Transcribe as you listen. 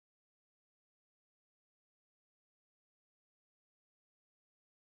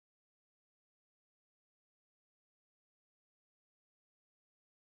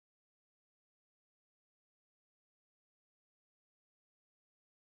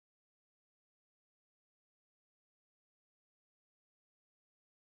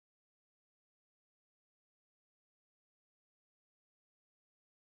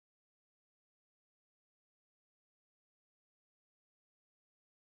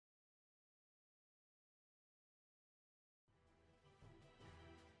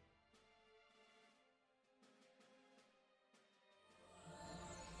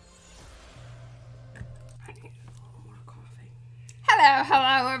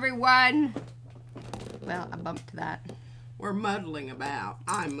Hello, everyone. Well, I bumped that. We're muddling about.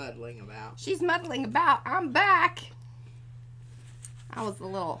 I'm muddling about. She's muddling about. I'm back. I was a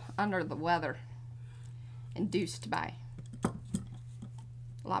little under the weather, induced by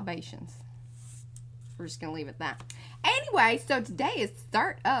libations. We're just going to leave it at that. Anyway, so today is the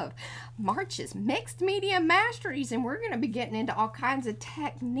start of March's Mixed Media Masteries, and we're going to be getting into all kinds of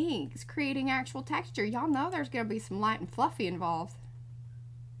techniques, creating actual texture. Y'all know there's going to be some light and fluffy involved.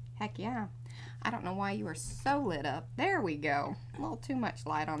 Heck yeah. I don't know why you are so lit up. There we go. A little too much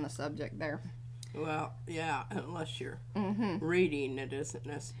light on the subject there. Well, yeah, unless you're reading, it isn't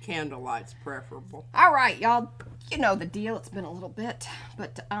necessarily. Candlelight's preferable. All right, y'all. You know the deal. It's been a little bit.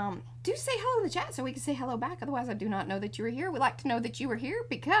 But do say hello in the chat so we can say hello back. Otherwise, I do not know that you are here. We like to know that you are here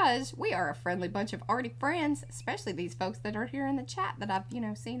because we are a friendly bunch of arty friends, especially these folks that are here in the chat that I've,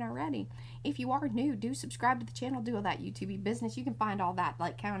 seen already. If you are new, do subscribe to the channel. Do all that YouTube business. You can find all that,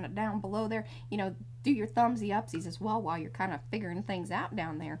 like, counting it down below there. Do your thumbsy upsies as well while you're kind of figuring things out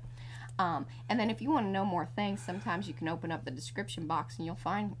down there. And then if you want to know more things, sometimes you can open up the description box and you'll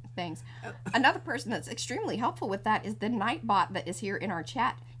find things. Another person that's extremely helpful with that is the Nightbot that is here in our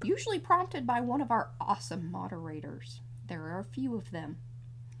chat, usually prompted by one of our awesome moderators. There are a few of them.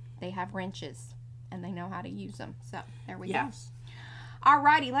 They have wrenches and they know how to use them. So there we go.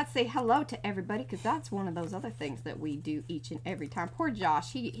 Alrighty, let's say hello to everybody because that's one of those other things that we do each and every time. Poor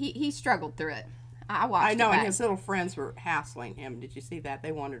Josh, he struggled through it. I know, and his little friends were hassling him. Did you see that?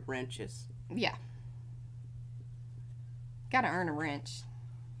 They wanted wrenches. Yeah. Gotta earn a wrench.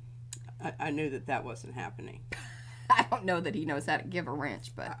 I knew that wasn't happening. I don't know that he knows how to give a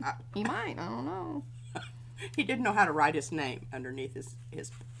wrench, but he might. I don't know. He didn't know how to write his name underneath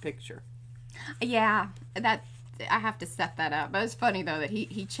his picture. Yeah, I have to set that up. But it's funny, though, that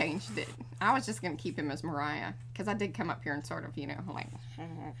he changed it. I was just going to keep him as Mariah, because I did come up here and sort of, like...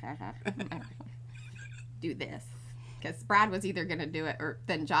 do this because Brad was either gonna do it or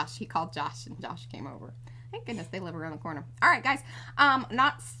then Josh. He called Josh and Josh came over. Thank goodness they live around the corner. All right, guys.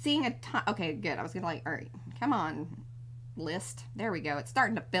 Not seeing a ton. Okay, good. I was gonna all right, come on, list. There we go. It's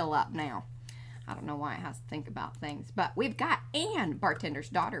starting to fill up now. I don't know why it has to think about things, but we've got Anne, bartender's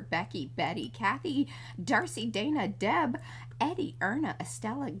daughter, Becky, Betty, Kathy, Darcy, Dana, Deb, Eddie, Erna,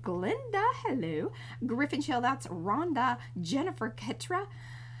 Estella, Glinda, hello, Griffin Chill, that's Rhonda, Jennifer, Ketra,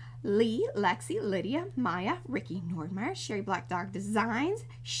 Lee, Lexi, Lydia, Maya, Ricky Nordmeyer, Sherry Black Dog Designs,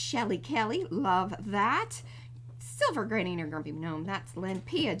 Shelly Kelly, love that. Silver Granny Grumpy Gnome, that's Lynn.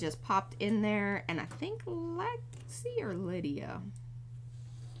 Pia just popped in there, and I think Lexi or Lydia.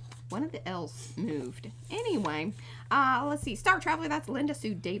 One of the L's moved. Anyway, let's see. Star Traveler, that's Linda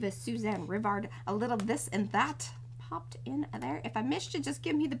Sue Davis, Suzanne Rivard, a little this and that popped in there. If I missed you, just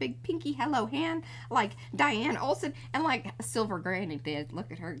give me the big pinky hello hand like Diane Olsen and like Silver Granny did.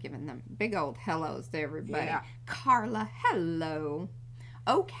 Look at her giving them big old hellos to everybody. Yeah. Carla, hello.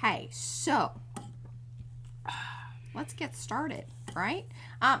 Okay, so let's get started, right?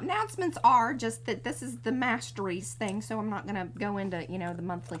 Announcements are just that this is the Masteries thing, so I'm not going to go into, the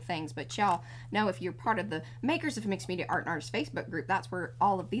monthly things, but y'all know if you're part of the Makers of Mixed Media Art and Artists Facebook group, that's where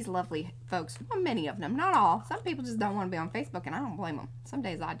all of these lovely folks, well, many of them, not all, some people just don't want to be on Facebook, and I don't blame them. Some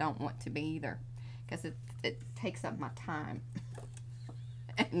days I don't want to be either, because it takes up my time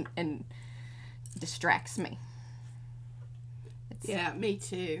and distracts me. Yeah, me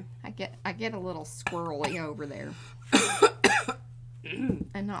too. I get a little squirrely over there.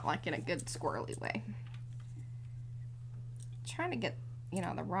 And not like in a good squirrely way. Trying to get,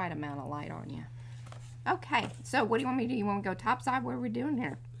 the right amount of light on you. Okay, so what do you want me to do? You want to go topside? What are we doing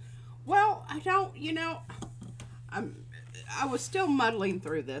here? Well, I don't, I was still muddling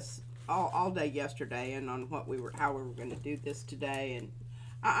through this all day yesterday and on how we were going to do this today, and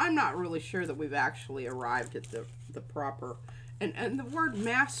I'm not really sure that we've actually arrived at the proper. And the word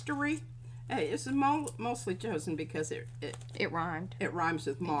mastery is mostly chosen because it rhymed. It rhymes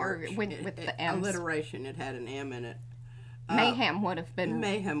with March. With the M's. Alliteration. It had an M in it. Mayhem would have been.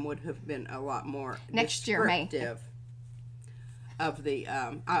 Mayhem would have been a lot more next year. Descriptive of the.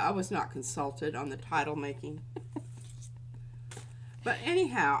 I was not consulted on the title making. But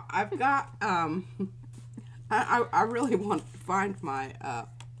anyhow, I've got. I really want to find my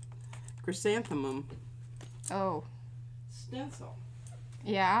chrysanthemum. Oh. Stencil.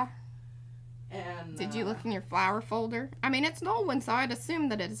 Yeah. And did you look in your flower folder? I mean, it's an old one, so I'd assume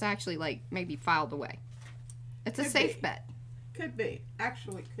that it's actually like maybe filed away. It's a safe bet. Could be.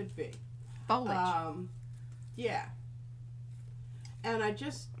 Actually, could be. Foliage. Yeah. And I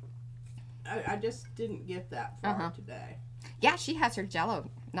just didn't get that far today. Yeah, she has her Jello,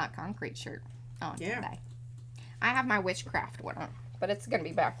 not concrete shirt on today. I have my witchcraft one on. but it's going to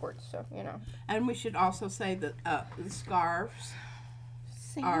be backwards, so, you know. And we should also say that the scarves.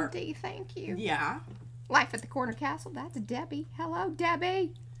 Sandy, thank you. Yeah. Life at the Corner Castle. That's Debbie. Hello,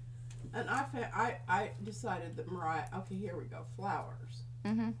 Debbie. And I decided that Mariah, okay, here we go, flowers.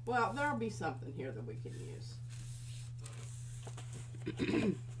 Mm-hmm. Well, there'll be something here that we can use.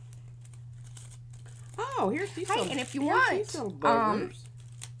 Oh, here's these little, and if you want, these little boulders.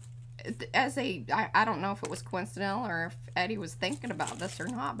 As I don't know if it was coincidental or if Eddie was thinking about this or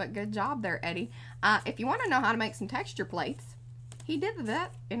not, but good job there, Eddie. If you want to know how to make some texture plates, he did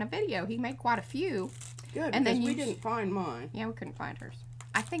that in a video. He made quite a few. Good, and because then we didn't find mine. Yeah, we couldn't find hers.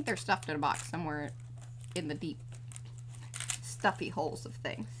 I think they're stuffed in a box somewhere in the deep, stuffy holes of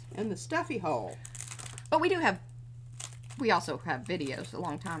things. In the stuffy hole. But we also have videos a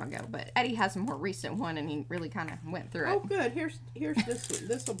long time ago, but Eddie has a more recent one, and he really kind of went through it. Oh, good. Here's this one.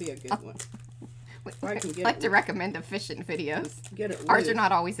 This will be a good one. I like to recommend efficient videos. Get it. Ours are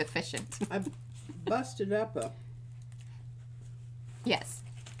not always efficient. I busted up Yes.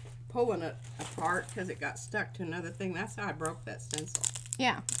 pulling it apart because it got stuck to another thing. That's how I broke that stencil.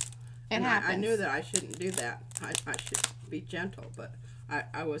 Yeah. And I knew that I shouldn't do that. I should be gentle, but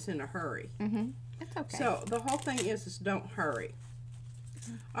I was in a hurry. Mm-hmm. It's okay. So the whole thing is don't hurry.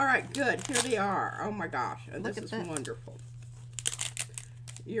 All right, good. Here they are. Oh my gosh, this is wonderful.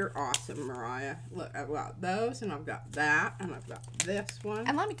 You're awesome, Mariah. Look, I've got those, and I've got that, and I've got this one.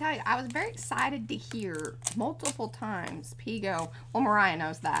 And let me tell you, I was very excited to hear multiple times P go, well, Mariah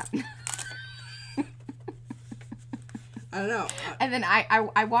knows that. I know. And then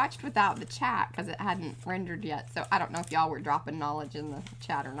I watched without the chat because it hadn't rendered yet, so I don't know if y'all were dropping knowledge in the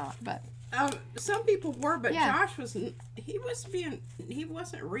chat or not, but some people were, but yeah. Josh he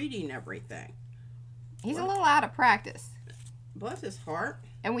wasn't reading everything. He's a little out of practice. Bless his heart.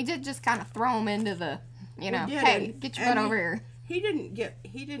 And we did just kind of throw him into the, hey, get your butt over here. He didn't,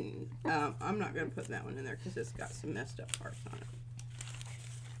 I'm not going to put that one in there because it's got some messed up parts on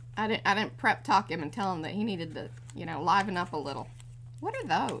it. I didn't prep talk him and tell him that he needed to, liven up a little. What are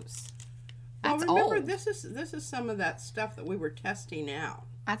those? That's remember, old. this is some of that stuff that we were testing out.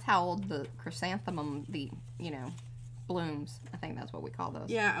 That's how old the chrysanthemum, blooms. I think that's what we call those.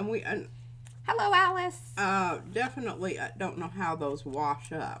 Yeah, and hello, Alice. Definitely, I don't know how those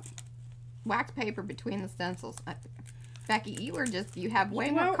wash up. Wax paper between the stencils. Becky, you have way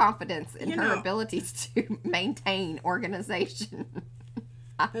more confidence in her abilities to maintain organization.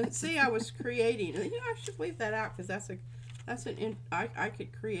 And see, I was creating. I should leave that out because I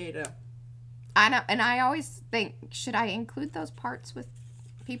could create a. I know, and I always think, should I include those parts with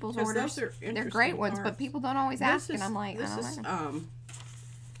people's orders? They're great ones, but people don't always ask, and I'm like, I don't know.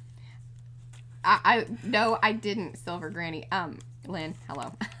 No, I didn't, Silver Granny. Lynn,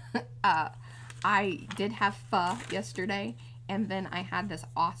 hello. I did have pho yesterday, and then I had this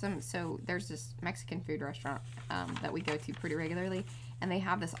awesome, so there's this Mexican food restaurant that we go to pretty regularly, and they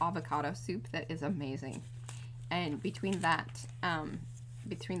have this avocado soup that is amazing. And between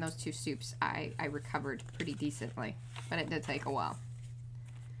those two soups, I recovered pretty decently, but it did take a while.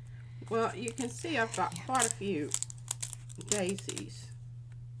 Well, you can see I've got quite a few daisies.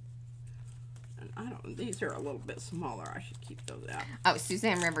 These are a little bit smaller. I should keep those out. Oh,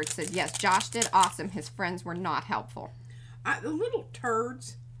 Suzanne Rivers said, yes, Josh did awesome. His friends were not helpful. The little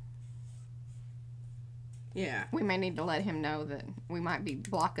turds. Yeah. We may need to let him know that we might be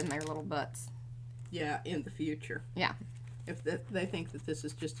blocking their little butts. Yeah, in the future. Yeah. If they think that this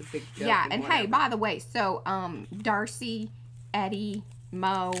is just a big joke. Yeah, and hey, by the way, so Darcy, Eddie,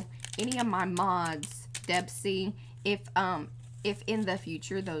 Mo, any of my mods, Debsy, if in the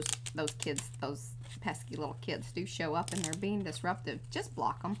future those kids, those pesky little kids do show up and they're being disruptive, just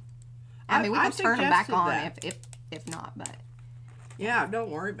block them. I mean, we can turn them back on if not, but yeah, don't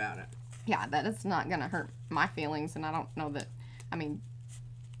worry about it. Yeah, that is not gonna hurt my feelings, and I don't know that. I mean,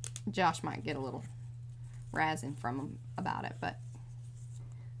 Josh might get a little razzing from him about it, but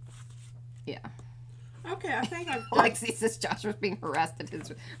yeah. Okay, I think I've. Lexi says Josh was being harassed at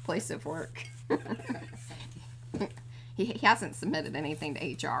his place of work. He hasn't submitted anything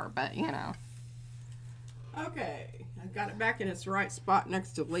to HR, but Okay, I got it back in its right spot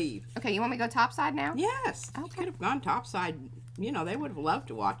next to leave. Okay, you want me to go topside now? Yes. Okay. You could have gone topside. They would have loved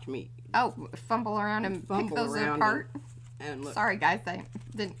to watch me. Oh, fumble around and pick those apart. And look. Sorry, guys, I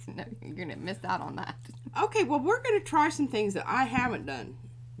didn't know you're gonna miss out on that. Okay, well, we're gonna try some things that I haven't done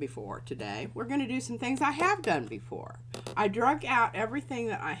before today. We're gonna do some things I have done before. I drug out everything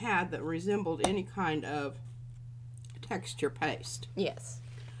that I had that resembled any kind of texture paste. Yes.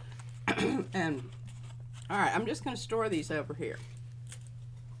 And all right, I'm just gonna store these over here.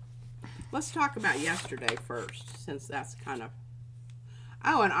 Let's talk about yesterday first, since that's kind of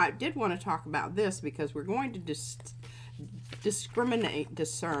Oh, and I did want to talk about this because we're going to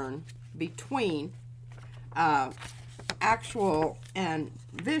discern between actual and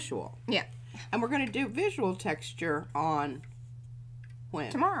visual. Yeah. And we're going to do visual texture on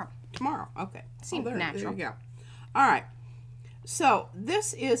when? Tomorrow. Tomorrow, okay. Seems natural. There you go. All right. So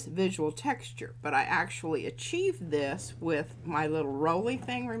this is visual texture, but I actually achieved this with my little roly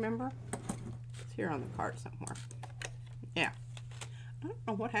thing, remember? It's here on the card somewhere. Yeah. I don't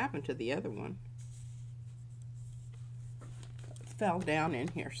know what happened to the other one. It fell down in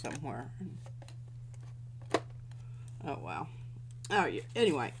here somewhere. Oh, well. Oh, yeah.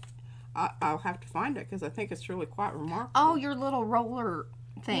 Anyway, I'll have to find it because I think it's really quite remarkable. Oh, your little roller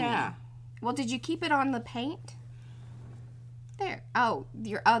thing. Yeah. Well, did you keep it on the paint? There. Oh,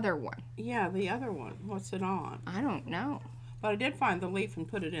 your other one. Yeah, the other one. What's it on? I don't know. But I did find the leaf and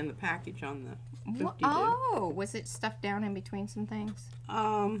put it in the package on the 50 Oh, was it stuffed down in between some things?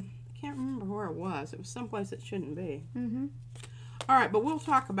 I can't remember where it was. It was someplace it shouldn't be. Mm-hmm. All right, but we'll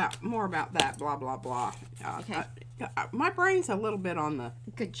talk more about that, blah, blah, blah. Okay. My brain's a little bit on the...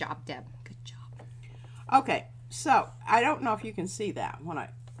 Good job, Deb. Good job. Okay, so I don't know if you can see that when I...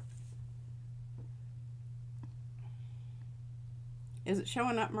 Is it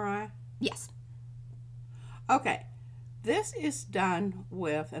showing up, Mariah? Yes. Okay, this is done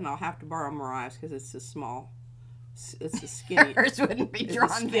with, and I'll have to borrow Mariah's because it's a small, it's a skinny. Hers wouldn't be drawn.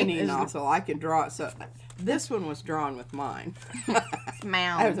 Skinny nozzle. I could draw it. So this one was drawn with mine,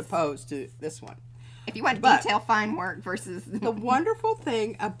 as opposed to this one. If you want to detail fine work versus the wonderful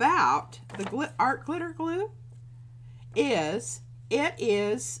thing about the art glitter glue is it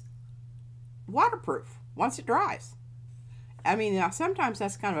is waterproof once it dries. I mean, now sometimes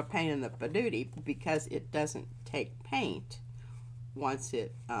that's kind of a pain in the badootie because it doesn't take paint once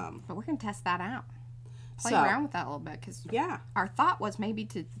it. But we're gonna test that out. Play around with that a little bit because our thought was maybe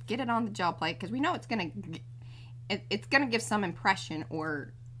to get it on the gel plate because we know it's gonna give some impression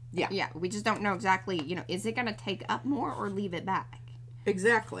or we just don't know exactly. You know, is it gonna take up more or leave it back?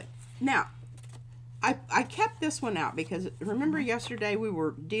 Exactly. Now, I kept this one out because remember yesterday we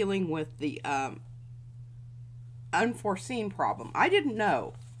were dealing with the unforeseen problem. I didn't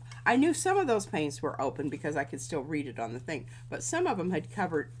know. I knew some of those paints were open because I could still read it on the thing, but some of them had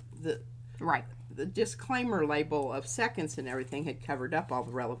covered the disclaimer label of seconds and everything had covered up all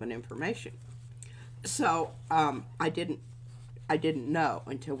the relevant information. So I didn't know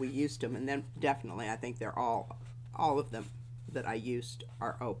until we used them, and then definitely I think they're all of them that I used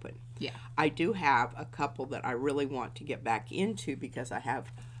are open. Yeah. I do have a couple that I really want to get back into because I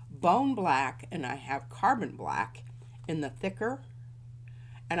have bone black and I have carbon black in the thicker,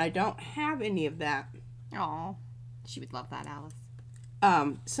 and I don't have any of that. Oh, she would love that, Alice.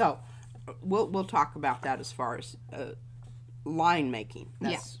 So we'll talk about that as far as line making.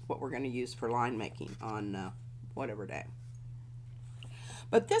 That's what we're going to use for line making on whatever day.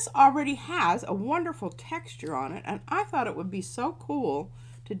 But this already has a wonderful texture on it, and I thought it would be so cool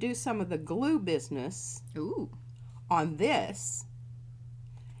to do some of the glue business on this.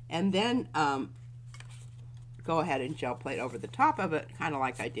 And then go ahead and gel plate over the top of it, kind of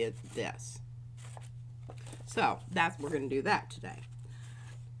like I did this. So we're going to do that today.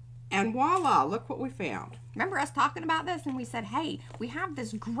 And voila, look what we found. Remember us talking about this and we said, hey, we have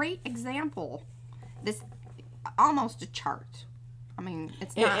this great example. This almost a chart. I mean,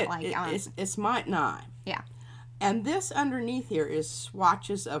 it's not it's Might 9. Yeah. And this underneath here is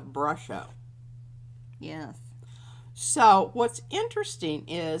swatches of Brusho. Yes. So what's interesting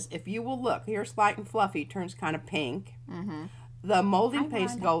is, if you will look, here's Light and Fluffy turns kind of pink. Mm-hmm. The Molding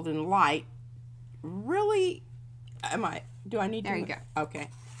Paste Golden Light really, do I need to? There you go. Okay.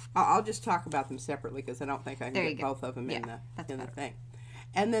 I'll just talk about them separately because I don't think I can get both of them in the thing.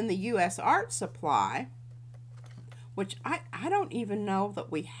 And then the U.S. Art Supply, which I don't even know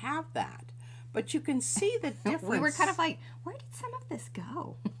that we have that. But you can see the difference. We were kind of like, where did some of this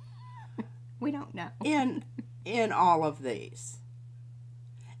go? We don't know. In all of these.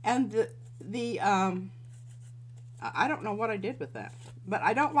 And the I don't know what I did with that. But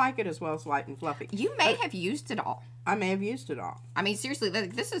I don't like it as well as Light and Fluffy. You may have used it all. I may have used it all. I mean, seriously,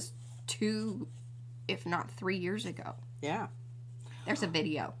 this is 2, if not 3 years ago. Yeah. There's a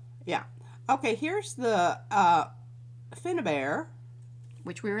video. Yeah. Okay, here's the Finnabair.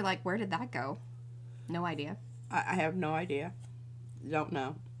 Which we were like, where did that go? No idea. I have no idea. Don't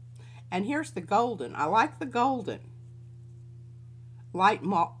know. And here's the golden. I like the golden. Light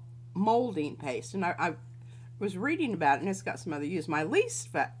molding paste. And I was reading about it, and it's got some other use. My least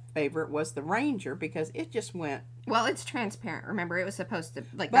favorite was the Ranger because it just went... Well, it's transparent. Remember, it was supposed to...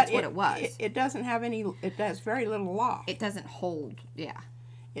 Like, that's what it was. It doesn't have any... It does very little loft. It doesn't hold. Yeah.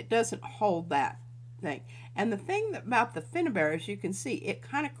 it doesn't hold that thing. And the thing about the Finnabair, as you can see, it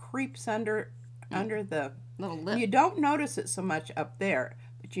kind of creeps under the little lip. You don't notice it so much up there,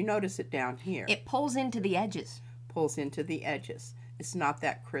 but you notice it down here. It pulls into the edges. Pulls into the edges. It's not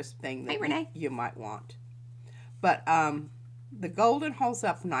that crisp thing that Hey, Renee. you might want. But the golden holds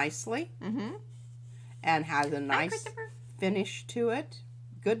up nicely and has a nice finish to it.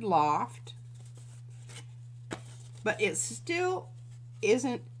 Good loft. But it still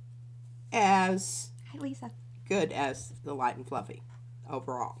isn't as Hi, Lisa. good as the light and fluffy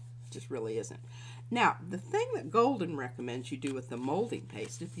overall. It just really isn't. Now, the thing that Golden recommends you do with the molding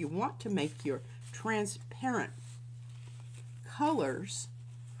paste, if you want to make your transparent colors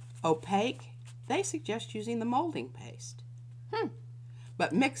opaque, they suggest using the molding paste.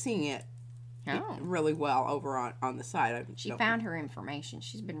 But mixing it really well over on the side. She found her information.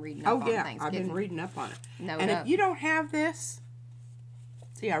 She's been reading up on things. I've been reading up on it. No, and if you don't have this,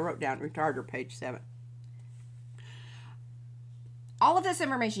 see, I wrote down retarder, page 7. All of this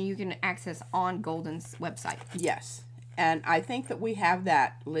information you can access on Golden's website. Yes. And I think that we have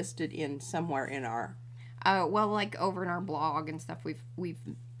that listed in somewhere in our... well, like over in our blog and stuff, we've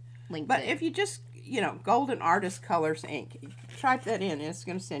linked But it. if you just, Golden Artist Colors Ink, type that in and it's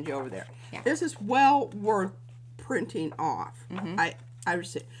going to send you over there. Yeah. This is well worth printing off. I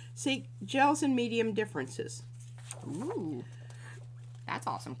see gels and medium differences. Ooh. That's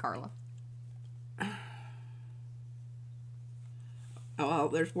awesome, Carla. Oh, well,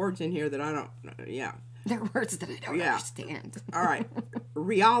 there's words in here that I don't, There are words that I don't understand. All right.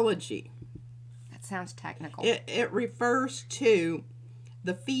 Rheology. That sounds technical. It refers to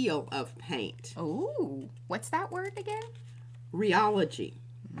the feel of paint. Ooh. What's that word again? Rheology.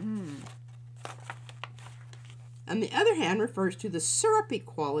 On the other hand, refers to the syrupy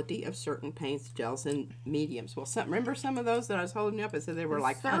quality of certain paints, gels, and mediums. Well, remember some of those that I was holding up? I said they were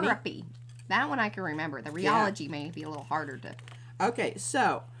like honey? Syrupy. That one I can remember. The rheology may be a little harder to... Okay,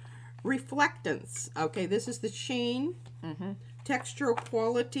 so reflectance. Okay, this is the sheen. Textural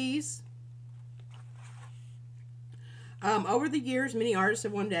qualities. Over the years, many artists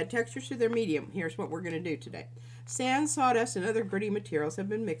have wanted to add textures to their medium. Here's what we're going to do today. Sand, sawdust, and other gritty materials have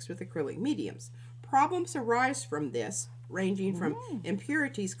been mixed with acrylic mediums. Problems arise from this, ranging from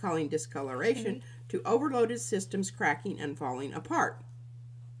impurities causing discoloration to overloaded systems cracking and falling apart.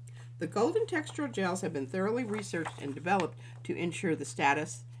 The Golden textural gels have been thoroughly researched and developed to ensure the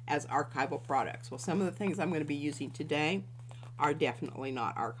status as archival products. Well, some of the things I'm going to be using today are definitely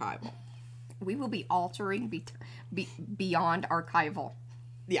not archival. We will be altering beyond archival.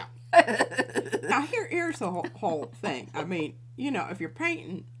 Yeah. Now, here's the whole thing. I mean, if you're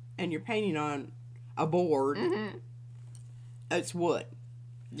painting and you're painting on a board, it's wood.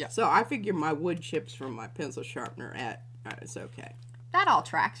 Yeah. So I figure my wood chips from my pencil sharpener it's okay. That all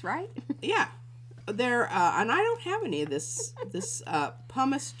tracks, right? Yeah. They're and I don't have any of this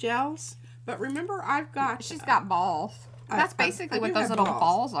pumice gels, but remember I've got She's got balls. That's basically what those little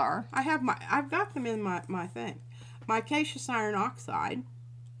balls are. I've got them in my thing. My acacia iron oxide,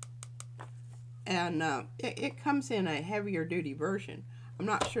 and it comes in a heavier duty version. I'm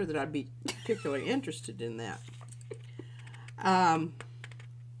not sure that I'd be particularly interested in that.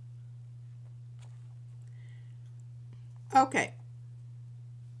 Okay.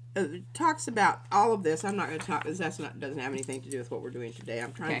 It talks about all of this. I'm not going to talk, because doesn't have anything to do with what we're doing today.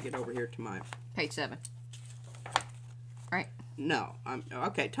 I'm trying to get over here to my... Page 7. Right? No.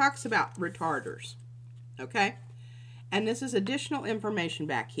 Okay, talks about retarders. Okay? And this is additional information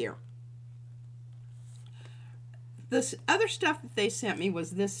back here. This other stuff that they sent me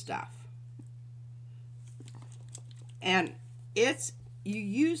was this stuff. And you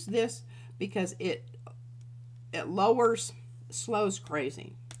use this because it slows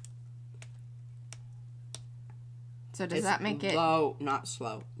crazing. So does that make it...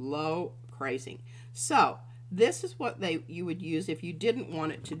 Low crazing. So, this is what you would use if you didn't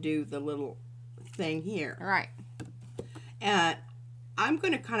want it to do the little thing here. Right. And I'm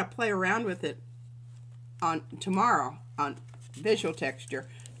going to kind of play around with it tomorrow on visual texture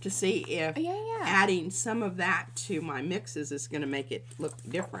to see if adding some of that to my mixes is going to make it look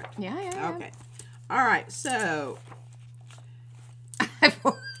different. Yeah. Okay. All right, so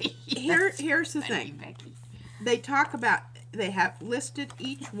here's the thing. Becky. They talk about, they have listed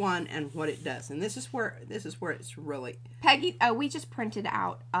each one and what it does, and this is where it's really... Peggy, we just printed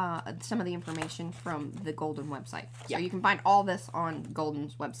out some of the information from the Golden website. Yeah. So you can find all this on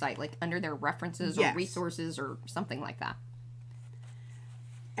Golden's website, like under their references or resources or something like that.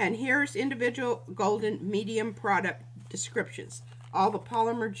 And here's individual Golden medium product descriptions. All the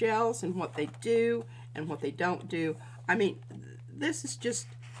polymer gels and what they do and what they don't do. I mean, this is just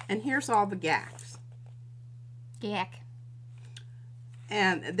And here's all the gacks. Gack.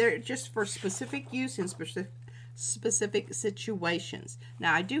 And they're just for specific use in specific situations.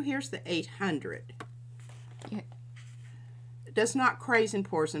 Now, here's the 800. Yeah. It does not craze in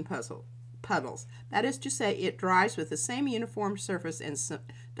pores and puddles. That is to say, it dries with the same uniform surface and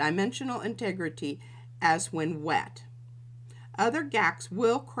dimensional integrity as when wet. Other gacks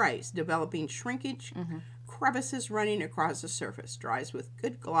will craze, developing shrinkage, crevices running across the surface. Dries with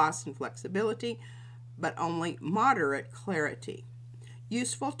good gloss and flexibility, but only moderate clarity.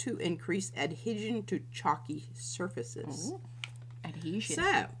 Useful to increase adhesion to chalky surfaces. Ooh, adhesion.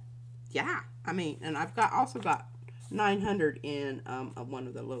 So, yeah, I mean, and I've also got 900 in one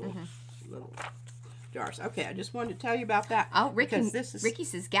of the little jars. Okay, I just wanted to tell you about that. Oh, Ricky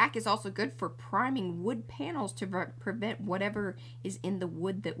says gack is also good for priming wood panels to prevent whatever is in the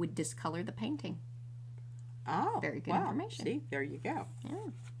wood that would discolor the painting. Oh, very good information. See, there you go.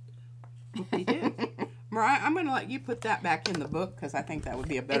 Yeah. We do. Mariah, I'm going to let you put that back in the book because I think that would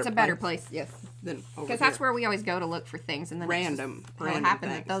be a better It's a better place, yes. Because that's where we always go to look for things. And then random happened things.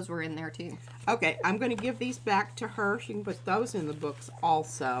 that those were in there too. Okay, I'm going to give these back to her. She can put those in the books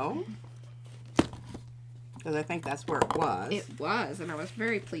also. Because I think that's where it was. It was, and I was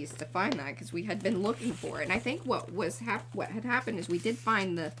very pleased to find that because we had been looking for it. And I think what had happened is we did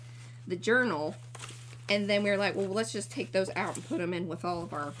find the journal, and then we were like, well, let's just take those out and put them in with all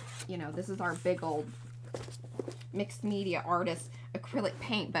of our, this is our big old mixed media artist acrylic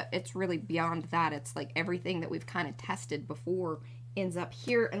paint, but it's really beyond that. It's like everything that we've kind of tested before ends up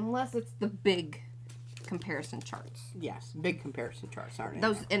here, unless it's the big comparison charts. Yes, big comparison charts aren't in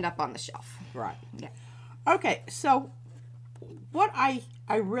those there. end up on the shelf. Right. Yeah. Okay, so what I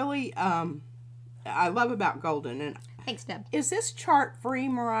really I love about Golden, and thanks, Deb. Is this chart free,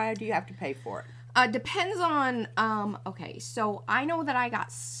 Mariah? Do you have to pay for it? Depends on okay, so I know that I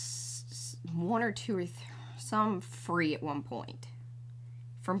got one or two or some free at one point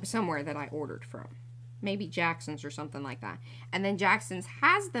from somewhere that I ordered from, maybe Jackson's or something like that, and then Jackson's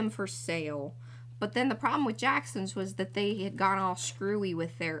has them for sale. But then the problem with Jackson's was that they had gone all screwy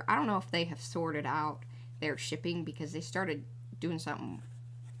with their, I don't know if they have sorted out their shipping because they started doing something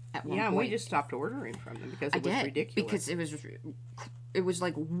at one point. Yeah, we just stopped ordering from them because it was ridiculous. Because it was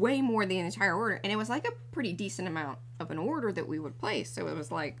like way more than the entire order, and it was like a pretty decent amount of an order that we would place. So it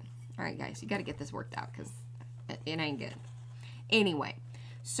was like, all right, guys, you got to get this worked out because it ain't good. Anyway,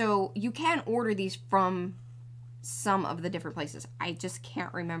 so you can order these from some of the different places. I just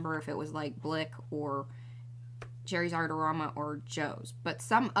can't remember if it was like Blick or Jerry's Artorama or Joe's, but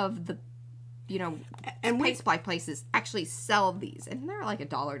some of the paint supply places actually sell these, and they're like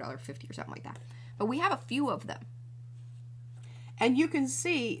 $1.50 or something like that. But we have a few of them, and you can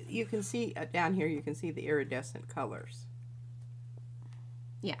see down here. You can see the iridescent colors.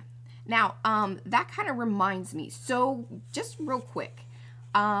 Yeah. Now, that kind of reminds me. So, just real quick,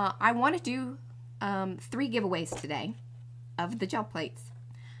 I want to do 3 giveaways today of the gel plates.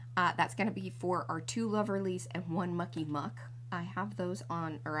 That's going to be for our 2 Loverlies and 1 Mucky Muck. I have those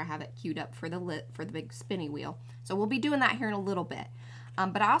on, or I have it queued up for the big spinny wheel. So we'll be doing that here in a little bit.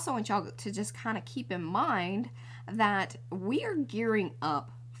 But I also want y'all to just kind of keep in mind that we are gearing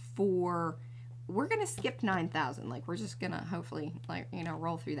up for, we're going to skip 9,000. Like, we're just going to hopefully, like,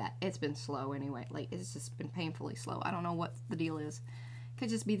 roll through that. It's been slow anyway. Like, it's just been painfully slow. I don't know what the deal is. Could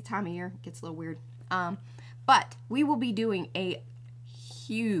just be the time of year. It gets a little weird. But we will be doing a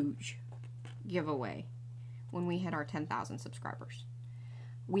huge giveaway when we hit our 10,000 subscribers.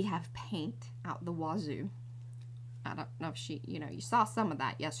 We have paint out the wazoo. I don't know if you saw some of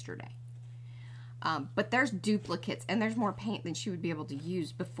that yesterday. But there's duplicates, and there's more paint than she would be able to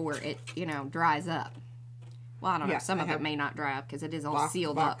use before it, dries up. Well, I don't know. Some of it may not dry up because it is all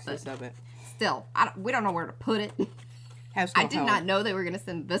sealed up. But of it. Still, we don't know where to put it. I did not know they were going to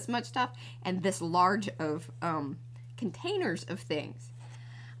send this much stuff and this large of containers of things.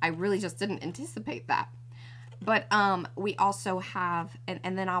 I really just didn't anticipate that. But we also have,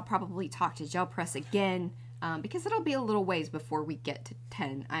 and then I'll probably talk to Gel Press again because it'll be a little ways before we get to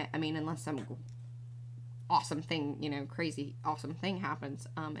 10. I mean, unless some awesome thing, crazy awesome thing happens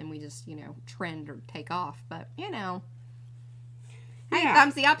and we just, trend or take off. But, Hey,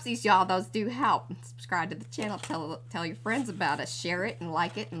 thumbsy upsies, y'all. Those do help. Subscribe to the channel. Tell your friends about us. Share it and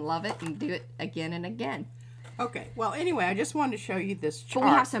like it and love it and do it again and again. Okay. Well, anyway, I just wanted to show you this chart.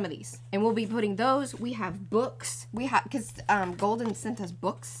 But we have some of these, and we'll be putting those. We have books. We have because Golden sent us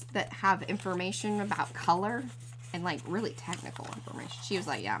books that have information about color and like really technical information. She was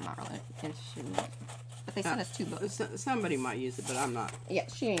like, "Yeah, I'm not really interested in it." But they sent us 2 books. Somebody might use it, but I'm not. Yeah,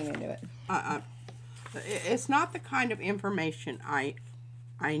 she ain't gonna do it. It's not the kind of information I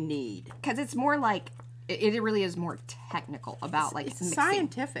I need. Because it's more like, it really is more technical about like It's mixing.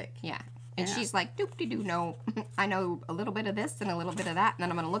 scientific. Yeah. And Yeah. she's like, doop-de-doo, no, I know a little bit of this and a little bit of that, and then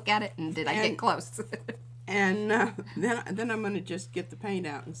I'm going to look at it, and did I get close? And then I'm going to just get the paint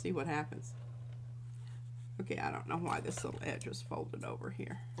out and see what happens. Okay, I don't know why this little edge was folded over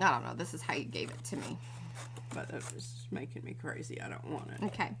here. I don't know. This is how you gave it to me. But it's making me crazy. I don't want it.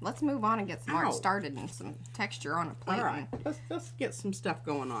 Okay, let's move on and get some art started and some texture on a plate. All right, let's get some stuff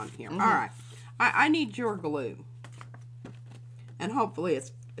going on here. All right, I need your glue. And hopefully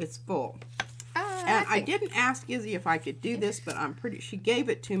it's full. And I didn't ask Izzy if I could do this, but I'm pretty. She gave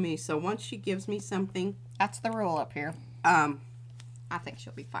it to me, so once she gives me something, that's the rule up here. I think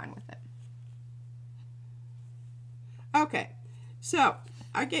she'll be fine with it. Okay, so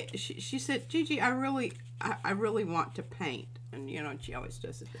she said, Gigi, I really want to paint, and you know she always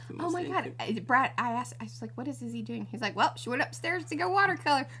does it. Oh my God, Brad! I was like, what is Izzy doing? He's like, well, she went upstairs to go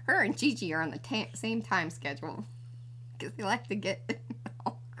watercolor. Her and Gigi are on the same time schedule because they like to get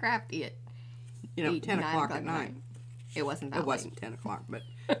all crafty at 10 o'clock at night. It wasn't that late. It wasn't 10 o'clock, but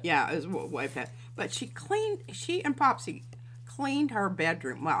yeah, it was way past. But she and Popsy cleaned her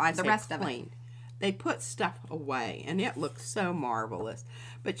bedroom. Well, I say rest cleaned. of it. They put stuff away, and it looks so marvelous.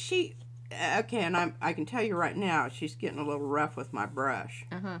 But okay, and I can tell you right now, she's getting a little rough with my brush.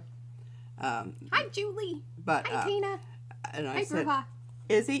 Hi, Julie. But hi, Tina. And I hi, said, Grandpa.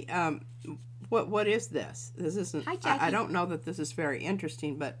 Izzy, what is this? This isn't. Hi, Jackie. I don't know that this is very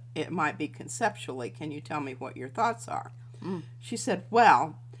interesting, but it might be conceptually. Can you tell me what your thoughts are? She said,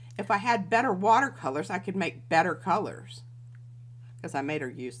 well, if I had better watercolors, I could make better colors. Because I made her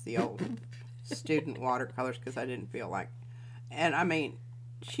use the old student watercolors because I didn't feel like. And I mean,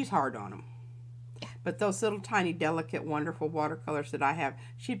 she's hard on them. Yeah. But those little tiny, delicate, wonderful watercolors that I have,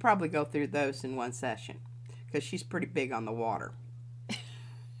 she'd probably go through those in one session because she's pretty big on the water.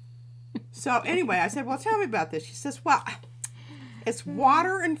 So anyway, I said, well, tell me about this. She says, well, it's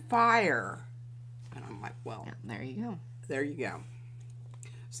water and fire. And I'm like, well, Yeah, there you go. There you go.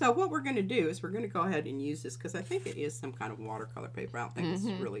 So what we're going to do is we're going to go ahead and use this because I think it is some kind of watercolor paper. I don't think it's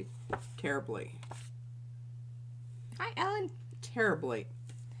really terribly. Hi, Ellen. Terribly.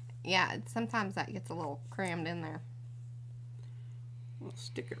 Yeah, sometimes that gets a little crammed in there. We'll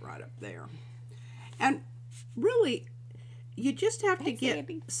stick it right up there. And really, you just have to get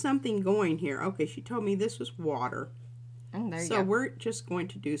something going here. Okay, she told me this was water. There you go. So we're just going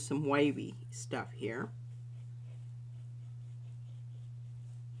to do some wavy stuff here.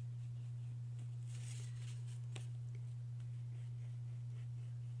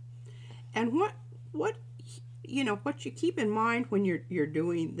 And what you keep in mind when you're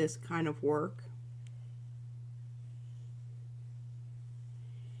doing this kind of work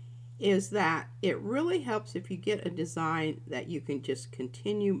is that it really helps if you get a design that you can just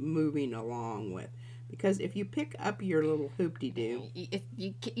continue moving along with. Because if you pick up your little hoop-de-doo,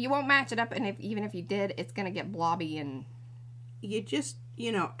 you won't match it up, and even if you did, it's going to get blobby, and you just,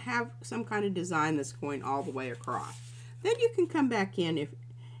 have some kind of design that's going all the way across. Then you can come back in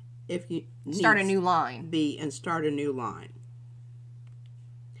if you start a new line. And start a new line.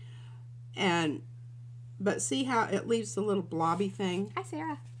 But see how it leaves the little blobby thing? Hi,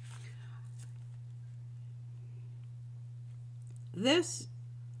 Sarah. This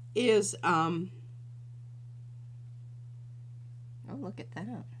is oh, look at that.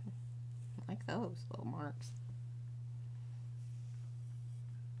 I like those little marks.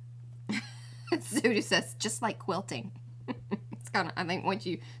 Zudu says, just like quilting. It's kind of, I think once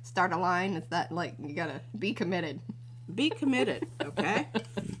you start a line, it's that, like, you gotta be committed. Be committed, okay?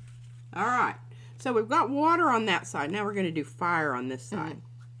 All right. So we've got water on that side. Now we're going to do fire on this side.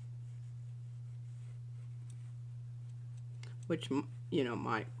 Which,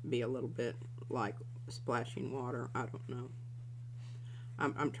 might be a little bit like splashing water. I don't know.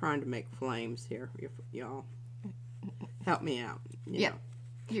 I'm trying to make flames here. If y'all help me out. Yep.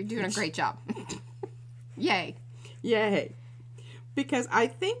 You're doing a great job. Yay. Yay. Because I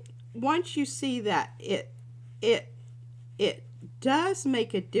think once you see that it does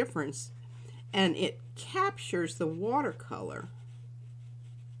make a difference and it captures the watercolor.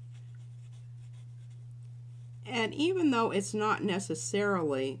 And even though it's not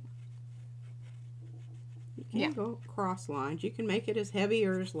necessarily, you can go cross lines. You can make it as heavy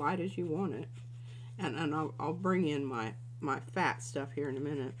or as light as you want it. And I'll bring in my fat stuff here in a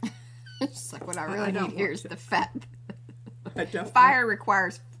minute. It's like what I really need here is the fat. Fire Fire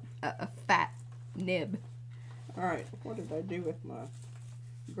requires a fat nib. All right, what did I do with my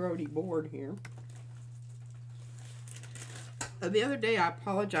grody board here? The other day, I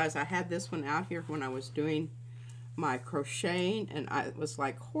apologize. I had this one out here when I was doing my crocheting, and I was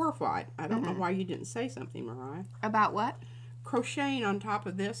like horrified. I don't know why you didn't say something, Mariah. About what? Crocheting on top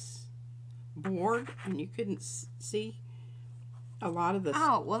of this board, and you couldn't see a lot of this.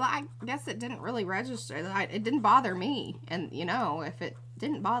 Oh, well, I guess it didn't really register. It didn't bother me. And, you know, if it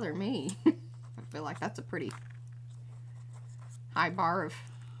didn't bother me, I feel like that's a pretty high bar of...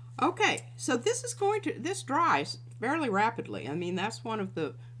 Okay, so this dries fairly rapidly. I mean, that's one of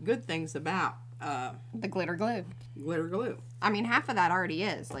the good things about the glitter glue. Glitter glue. I mean, half of that already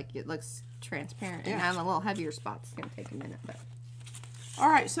is. Like, it looks transparent. Yeah. And now the little heavier spot's going to take a minute, but... All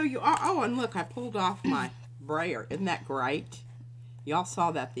right, so oh, and look, I pulled off my brayer. Isn't that great? Y'all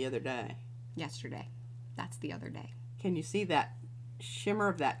saw that the other day. Yesterday. That's the other day. Can you see that shimmer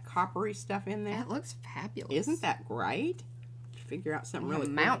of that coppery stuff in there? It looks fabulous. Isn't that great? Figure out something really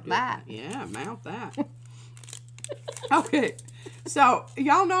cool mount to do. that. Yeah, mount that. Okay, so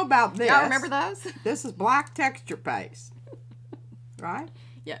y'all know about this. Y'all remember those? This is black texture paste, right?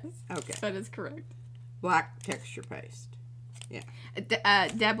 Yes. Okay. That is correct. Black texture paste. Yeah.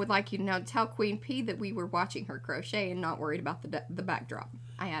 Deb would like you to know, tell Queen P that we were watching her crochet and not worried about the backdrop.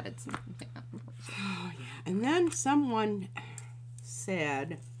 I added some. Oh, yeah. And then someone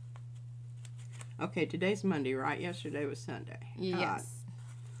said, okay, today's Monday, right? Yesterday was Sunday. Yes.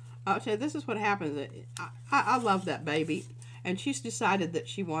 I'll tell you, this is what happens. I love that baby. And she's decided that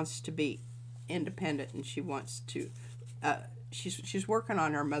she wants to be independent, and she wants to, she's working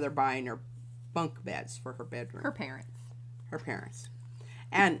on her mother buying her bunk beds for her bedroom. Her parents. Her parents.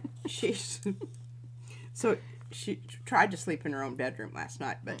 And so she tried to sleep in her own bedroom last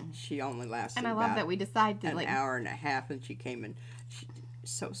night, but she only lasted and I love that we decided to an hour and a half, and she came and she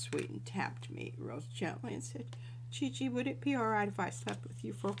so sweet and tapped me real gently and said, Chi-Chi, would it be all right if I slept with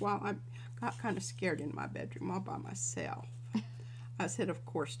you for a while? I got kind of scared in my bedroom all by myself. I said, of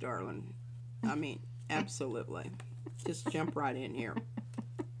course, darling. I mean, absolutely. Just jump right in here.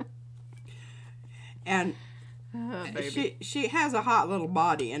 And she has a hot little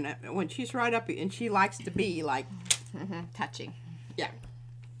body, and when she's right up, and she likes to be like touching. Yeah.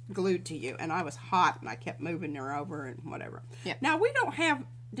 Glued to you. And I was hot, and I kept moving her over and whatever. Yeah. Now, we don't have...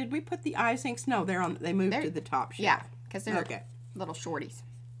 Did we put the eye inks? No, they moved to the top shelf. Yeah, because they're little shorties.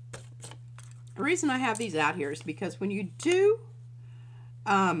 The reason I have these out here is because when you do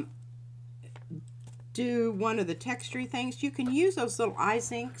one of the texture things, you can use those little eye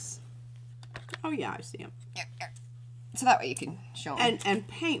inks. Oh, yeah, I see them. Yeah. So that way you can show them. And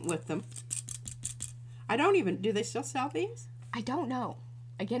paint with them. I don't even... Do they still sell these? I don't know.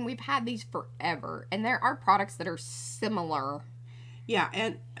 Again, we've had these forever. And there are products that are similar. Yeah,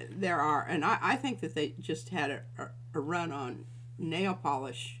 and there are. And I think that they just had a run on nail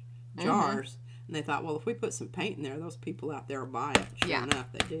polish jars. And they thought, well, if we put some paint in there, those people out there will buy it. Sure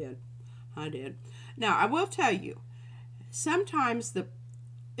enough, they did. I did. Now, I will tell you, sometimes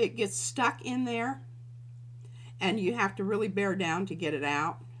it gets stuck in there, and you have to really bear down to get it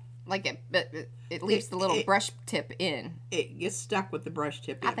out. Like it leaves the little brush tip in. It gets stuck with the brush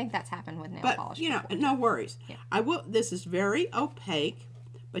tip in. I think that's happened with nail polish. But, you know, no worries. Yeah. This is very opaque,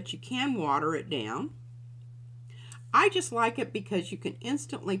 but you can water it down. I just like it because you can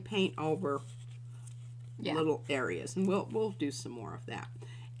instantly paint over little areas. And we'll do some more of that.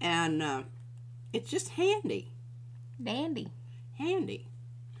 And it's just handy. Dandy. Handy.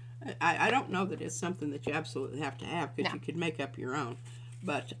 I don't know that it's something that you absolutely have to have, because you could make up your own.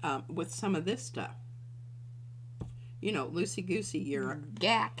 But with some of this stuff, you know, loosey-goosey, you're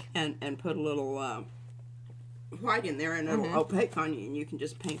gack. And put a little white in there, and it'll opaque on you, and you can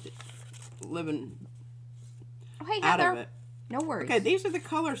just paint it living out of it. No worries. Okay, these are the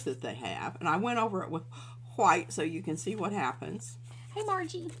colors that they have, and I went over it with white so you can see what happens. Hey,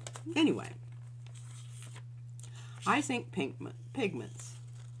 Margie. Anyway, I think pigments.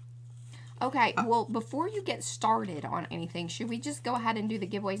 Okay, well, before you get started on anything, should we just go ahead and do the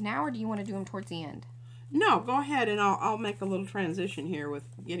giveaways now, or do you want to do them towards the end? No, go ahead, and I'll make a little transition here with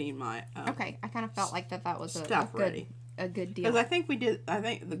getting my okay, I kind of felt like that was ready. A good deal. Because I think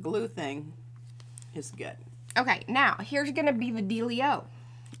the glue thing is good. Okay, now, here's going to be the dealio.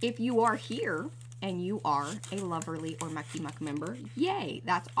 If you are here and you are a Loverly or Mucky Muck member, yay,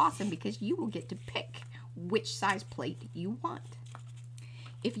 that's awesome, because you will get to pick which size plate you want.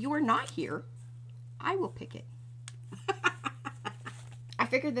 If you are not here, I will pick it. I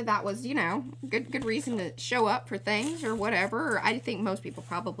figured that was, you know, good reason to show up for things or whatever. I think most people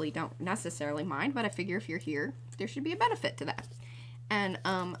probably don't necessarily mind, but I figure if you're here, there should be a benefit to that. And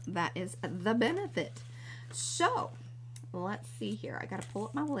that is the benefit. So, let's see here. I got to pull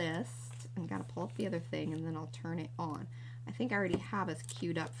up my list and got to pull up the other thing, and then I'll turn it on. I think I already have us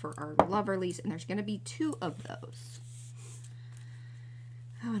queued up for our Loverlies, and there's going to be 2 of those.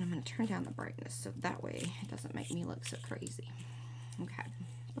 Oh, and I'm going to turn down the brightness so that way it doesn't make me look so crazy. Okay.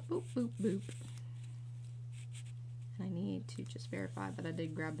 Boop, boop, boop. And I need to just verify that I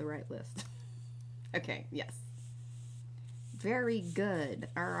did grab the right list. Okay, yes. Very good.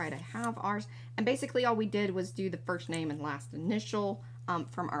 All right, I have ours. And basically all we did was do the first name and last initial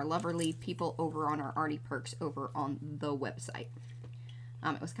from our Loverly people over on our Arty Perks over on the website.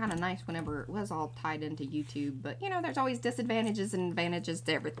 It was kind of nice whenever it was all tied into YouTube, but, you know, there's always disadvantages and advantages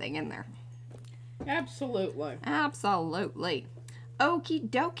to everything in there. Absolutely. Absolutely. Okie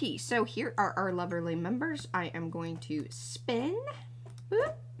dokie. So here are our Loverly members. I am going to spin.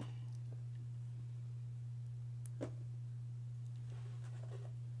 Whoop.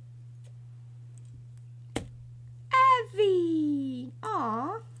 Evie.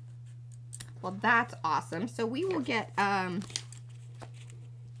 Aw. Well, that's awesome. So we will get, because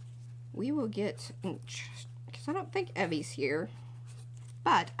I don't think Evie's here,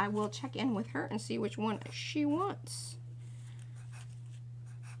 but I will check in with her and see which one she wants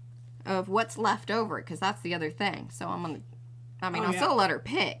of what's left over, because that's the other thing. So I'm gonna, I'll still let her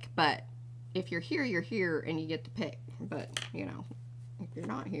pick, but if you're here and you get to pick. But, you know, if you're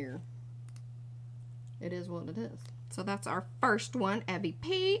not here, it is what it is. So that's our first one, Evie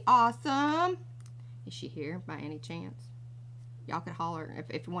P. Awesome. Is she here by any chance? Y'all could holler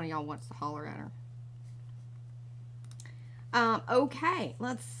if one of y'all wants to holler at her. Okay,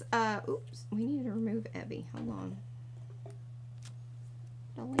 let's, oops, we need to remove Evie. Hold on.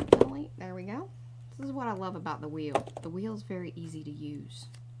 Delete, delete. There we go. This is what I love about the wheel. The wheel's very easy to use.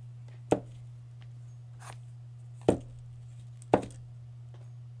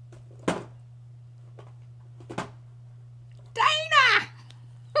 Dana!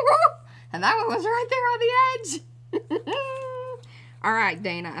 And that one was right there on the edge. All right,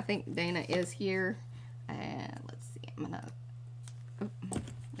 Dana. I think Dana is here. Let's see. I'm gonna. Oh,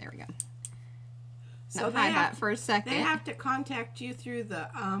 there we go. So now, hide that for a second. They have to contact you through the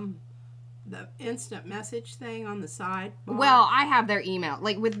instant message thing on the side bar. Well, I have their email.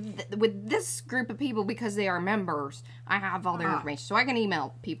 Like with this group of people, because they are members, I have all their information, so I can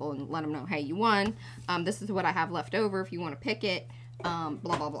email people and let them know, hey, you won. This is what I have left over if you want to pick it. Blah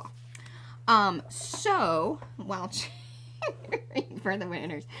blah blah. So while for the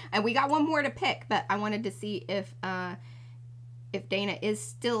winners, and we got one more to pick, but I wanted to see if Dana is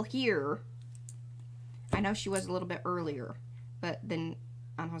still here. I know she was a little bit earlier, but then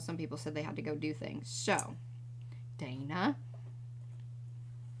I know some people said they had to go do things. So, Dana,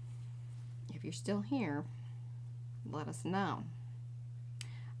 if you're still here, let us know.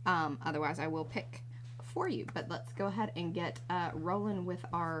 Otherwise, I will pick for you. But let's go ahead and get rolling with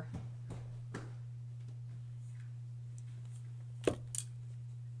our...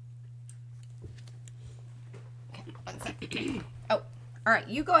 Okay, 1 second. Oh, all right.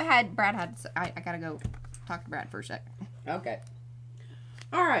 You go ahead. Brad had... I got to go talk to Brad for a sec. Okay.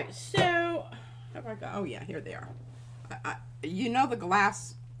 All right, so have I got? Oh yeah, here they are. You know the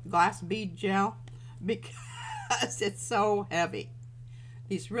glass bead gel, because it's so heavy.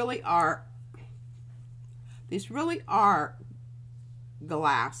 These really are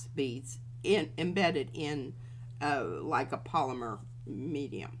glass beads embedded in like a polymer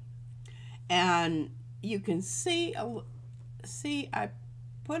medium, and you can see I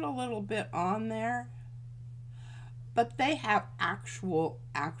put a little bit on there. But they have actual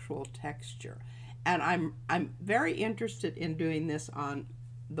texture, and I'm very interested in doing this on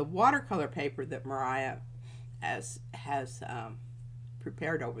the watercolor paper that Mariah has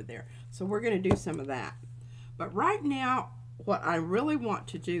prepared over there. So we're going to do some of that. But right now, what I really want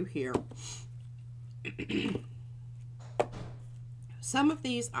to do here, some of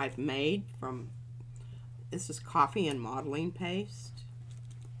these I've made from, this is coffee and modeling paste.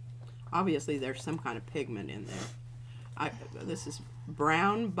 Obviously, there's some kind of pigment in there. This is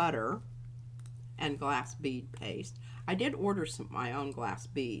brown butter and glass bead paste. I did order some of my own glass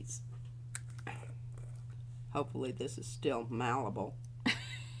beads. Hopefully this is still malleable.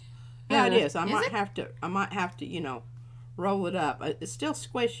 Yeah, it is. I might have to, you know, roll it up. It's still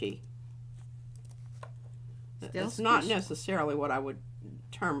squishy. It's not necessarily what I would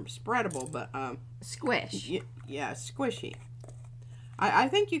term spreadable, but squish. Yeah, squishy. I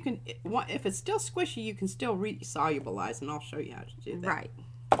think you can, if it's still squishy, you can still resolubilize, and I'll show you how to do that. Right.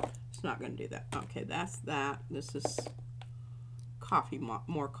 It's not going to do that. Okay, that's that. This is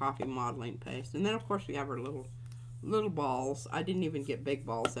more coffee modeling paste. And then, of course, we have our little balls. I didn't even get big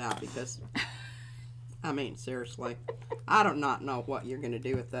balls out because, I mean, seriously, I don't not know what you're going to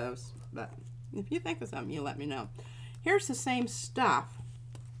do with those. But if you think of something, you let me know. Here's the same stuff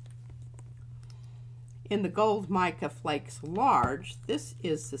in the gold mica flakes large. This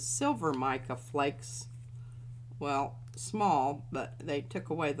is the silver mica flakes, well, small, but they took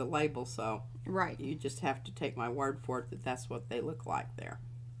away the label, so right. You just have to take my word for it that that's what they look like there.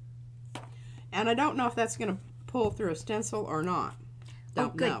 And I don't know if that's going to pull through a stencil or not.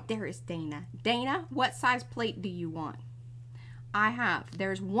 Don't good. know. There is Dana. Dana, what size plate do you want?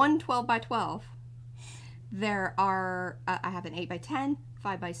 There's one 12 by 12. There are, I have an 8 by 10,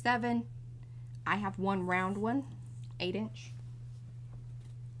 5 by 7. I have one round one, 8-inch.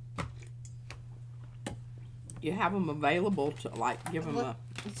 You have them available to, like, give them a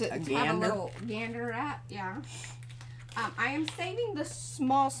gander? Have a little gander at, yeah. I am saving the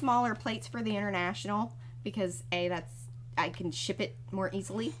smaller plates for the international because, I can ship it more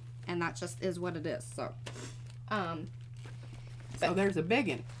easily, and that just is what it is, so. So there's a big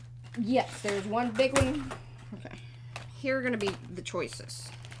one. Yes, there's one big one. Okay. Here are going to be the choices.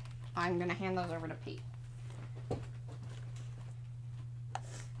 I'm going to hand those over to Pete.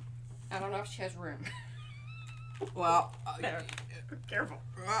 I don't know if she has room. Well, careful.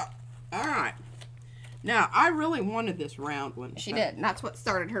 All right. Now, I really wanted this round one. She did, and that's what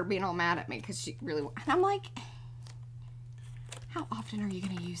started her being all mad at me, because she really... And I'm like, how often are you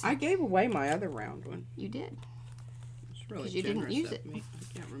going to use it? I gave away my other round one. You did. It's really you didn't use it. Me.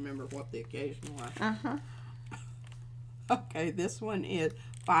 I can't remember what the occasion was. Uh-huh. Okay, this one is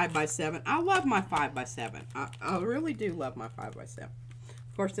 5 by 7. I love my 5 by 7. I really do love my 5 by 7.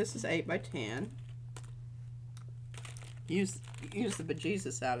 Of course, this is 8 by 10. Use the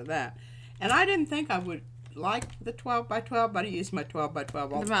bejesus out of that. And I didn't think I would like the 12 by 12, but I use my 12 by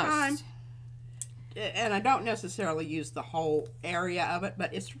 12 all the time. And I don't necessarily use the whole area of it,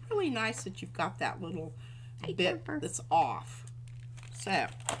 but it's really nice that you've got that little bit that's off. So,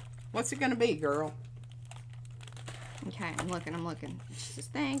 what's it going to be, girl? Okay, I'm looking. She says,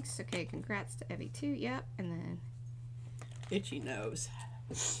 thanks. Okay, congrats to Evie, too. Yep, and then... Itchy nose.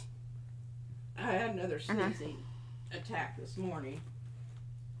 I had another sneezing attack this morning.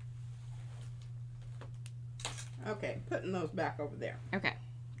 Okay, putting those back over there. Okay,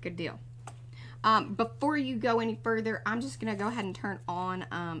 good deal. Before you go any further, I'm just going to go ahead and turn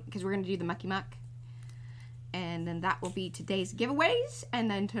on, because we're going to do the Mucky Muck. And then that will be today's giveaways.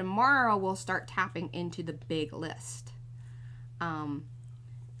 And then tomorrow we'll start tapping into the big list.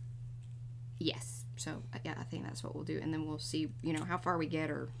 Yes. So, yeah, I think that's what we'll do. And then we'll see, you know, how far we get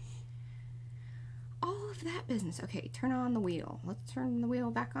or all of that business. Okay, turn on the wheel. Let's turn the wheel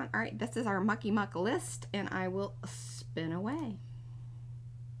back on. All right, this is our Mucky Muck list. And I will spin away.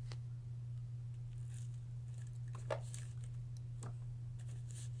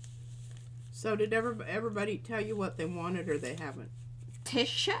 So did everybody tell you what they wanted, or they haven't?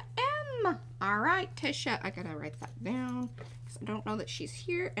 Tisha M. All right, Tisha. I gotta write that down because I don't know that she's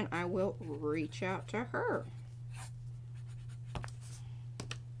here, and I will reach out to her.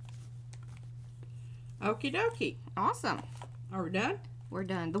 Okie dokie. Awesome. Are we done? We're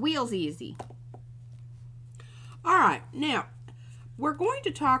done. The wheel's easy. All right. Now, we're going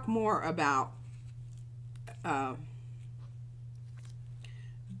to talk more about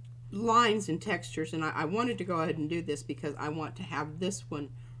lines and textures, and I wanted to go ahead and do this because I want to have this one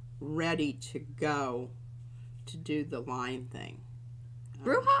ready to go to do the line thing.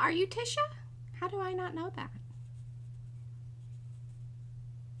 Bruja, are you Tisha? How do I not know that?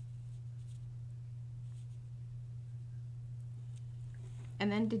 And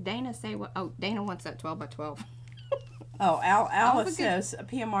then did Dana say what? Oh, Dana wants that 12 by 12. Oh, Alice says,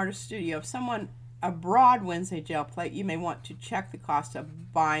 PM Artist Studio, if someone abroad wins a gel plate, you may want to check the cost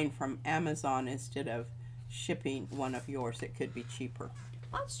of buying from Amazon instead of shipping one of yours. It could be cheaper.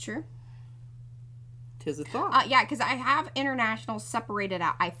 That's true. 'Tis a thought. Yeah, because I have international separated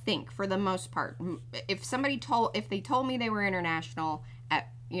out, I think, for the most part. If they told me they were international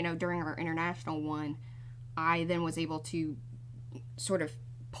at, you know, during our international one, I then was able to sort of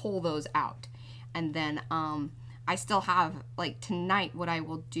pull those out. And then I still have, like, tonight what I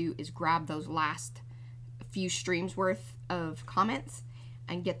will do is grab those last few streams worth of comments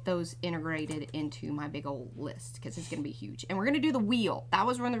and get those integrated into my big old list because it's going to be huge. And we're going to do the wheel. That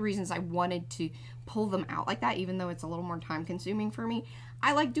was one of the reasons I wanted to pull them out like that, even though it's a little more time consuming for me.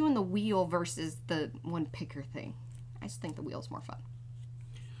 I like doing the wheel versus the one picker thing. I just think the wheel's more fun.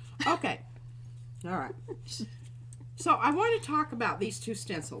 Okay. All right. So I want to talk about these two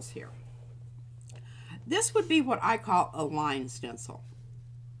stencils here. This would be what I call a line stencil.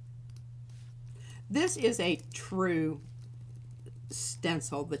 This is a true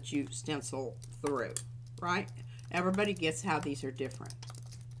stencil that you stencil through, right? Everybody gets how these are different.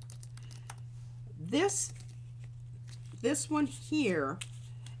 This this one here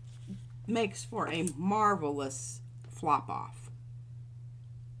makes for a marvelous flop off.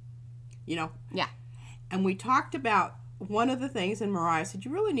 You know? Yeah. And we talked about one of the things, and Mariah said,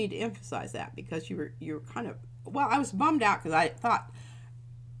 you really need to emphasize that because you were kind of, well, I was bummed out because I thought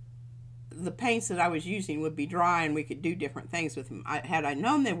the paints that I was using would be dry and we could do different things with them. Had I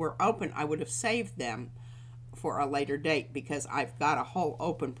known they were open, I would have saved them for a later date because I've got a whole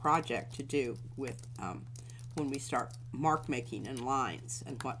open project to do with when we start mark making and lines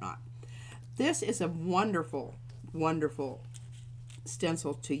and whatnot. This is a wonderful, wonderful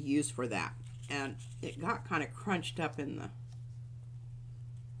stencil to use for that. And it got kind of crunched up in the,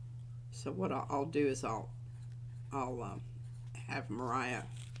 so what I'll do is I'll have Mariah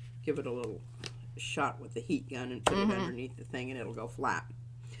give it a little shot with the heat gun and put it underneath the thing and it'll go flat.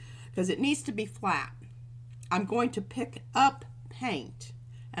 Because it needs to be flat. I'm going to pick up paint,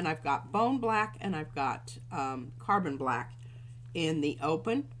 and I've got bone black and I've got carbon black in the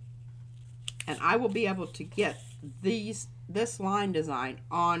open, and I will be able to get this line design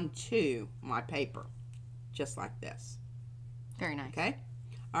onto my paper just like this. Very nice. Okay?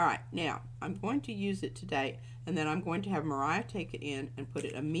 All right, now I'm going to use it today, and then I'm going to have Mariah take it in and put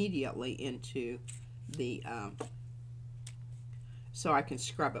it immediately into the so I can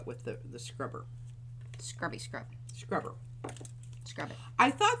scrub it with the scrubber. Scrubby scrub. Scrubber. Scrub it. I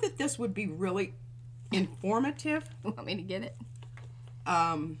thought that this would be really informative. Want me to get it?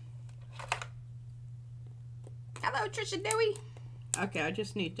 Hello, Trisha Dewey. Okay, I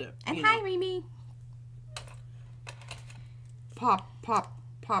just need to. And hi, Mimi. Pop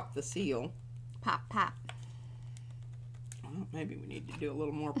the seal. Pop, pop. Well, maybe we need to do a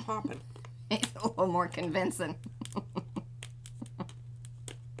little more popping. It's a little more convincing.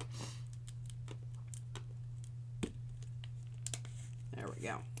 There we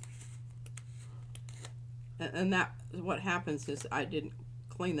go. And that what happens is I didn't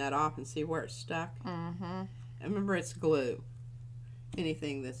clean that off and see where it's stuck. Mm-hmm. Remember, it's glue.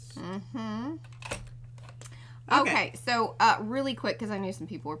 Anything that's... Mm-hmm. Okay, so really quick, because I knew some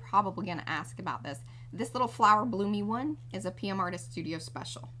people were probably going to ask about this. This little flower bloomy one is a PM Artist Studio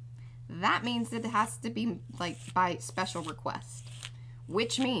special. That means it has to be like by special request,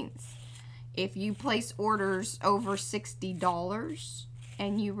 which means if you place orders over $60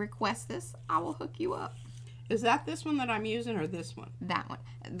 and you request this, I will hook you up. Is that this one that I'm using or this one? That one.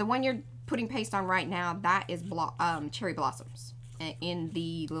 The one you're putting paste on right now, that is Cherry Blossoms in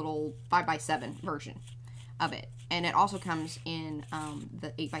the little 5x7 version of it. And it also comes in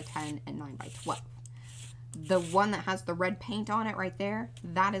the 8x10 and 9x12. The one that has the red paint on it right there,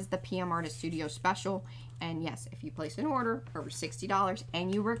 that is the PM Artist Studio Special. And yes, if you place an order over $60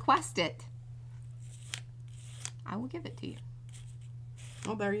 and you request it, I will give it to you.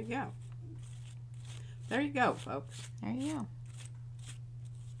 Well, there you go. There you go, folks. There you go.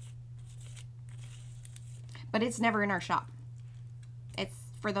 But it's never in our shop. It's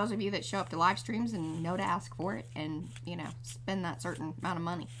for those of you that show up to live streams and know to ask for it and, you know, spend that certain amount of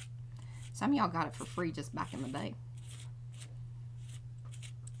money. Some of y'all got it for free just back in the day.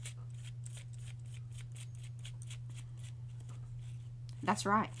 That's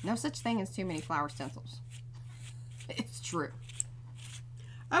right. No such thing as too many flower stencils. It's true.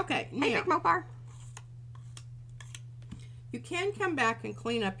 Okay, now, hey, Big Mopar. you can come back and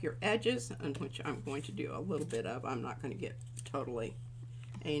clean up your edges, and which I'm going to do a little bit of. I'm not going to get totally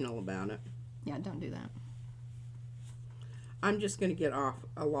anal about it. Yeah, don't do that. I'm just going to get off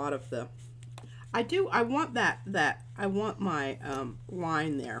a lot of the... I want I want my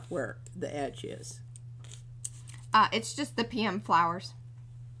line there where the edge is. It's just the PM flowers.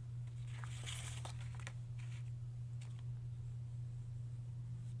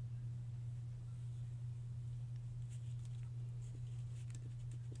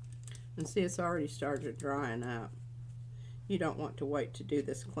 And see, it's already started drying out. You don't want to wait to do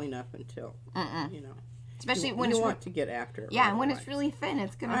this cleanup until, you know. Especially when you want to get after it. Yeah, right and when away. it's really thin,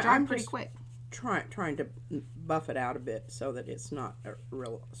 it's going to dry pretty quick. Trying to buff it out a bit so that it's not a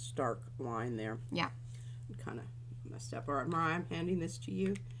real stark line there. Yeah. Kind of messed up. All right, Mariah, I'm handing this to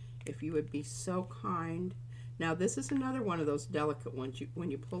you. If you would be so kind. Now, this is another one of those delicate ones. When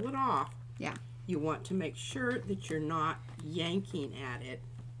you pull it off, yeah, you want to make sure that you're not yanking at it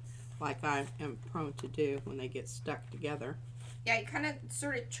like I am prone to do when they get stuck together. Yeah, you kind of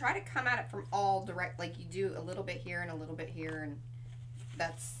sort of try to come at it from all direct, like you do a little bit here and a little bit here, and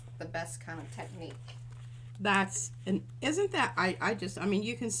that's the best kind of technique. Isn't that, I mean,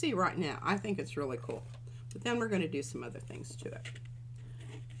 you can see right now, I think it's really cool. But then we're going to do some other things to it.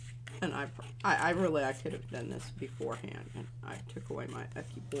 And I could have done this beforehand, and I took away my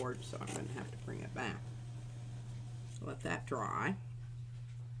keyboard, so I'm going to have to bring it back. Let that dry.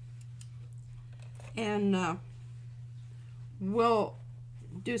 And we'll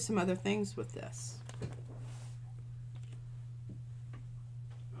do some other things with this.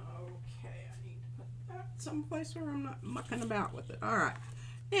 Okay, I need to put that someplace where I'm not mucking about with it. All right.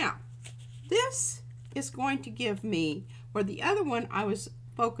 Now, this is going to give me, where the other one I was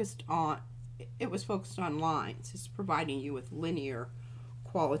focused on, it was focused on lines. It's providing you with linear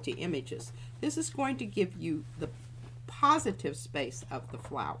quality images. This is going to give you the positive space of the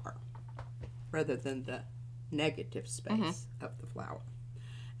flower rather than the negative space of the flower.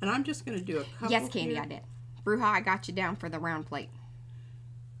 And I'm just going to do a couple. Yes, Candy, here. I did. Bruja, I got you down for the round plate.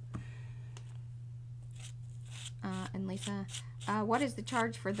 And Lisa, what is the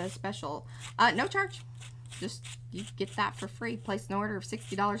charge for the special? No charge. Just, you get that for free. Place an order of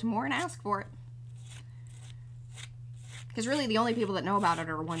 $60 more and ask for it. Because really the only people that know about it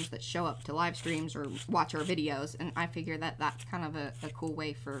are ones that show up to live streams or watch our videos. And I figure that that's kind of a cool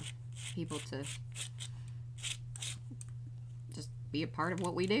way for people to just be a part of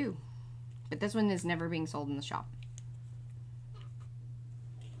what we do. But this one is never being sold in the shop.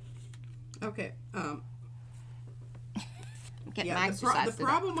 Okay. Getting my exercise the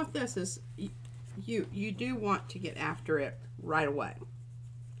problem with this is you do want to get after it right away.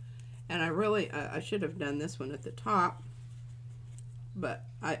 And I should have done this one at the top, but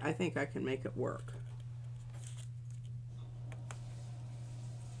I think I can make it work.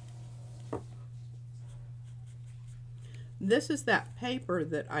 This is that paper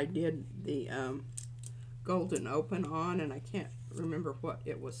that I did the Golden Open on, and I can't remember what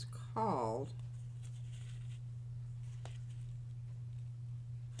it was called.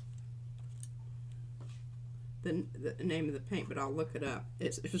 The name of the paint, but I'll look it up.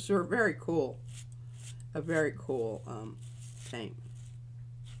 It's a very cool paint.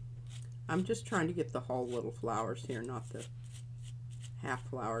 I'm just trying to get the whole little flowers here, not the half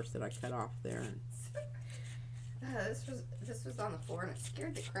flowers that I cut off there. This was on the floor and it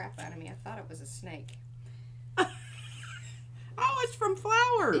scared the crap out of me. I thought it was a snake. Oh, it's from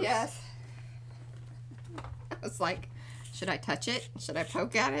flowers. Yes. I was like, should I touch it? Should I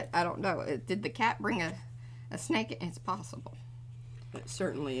poke at it? I don't know. Did the cat bring a snake? It's possible. It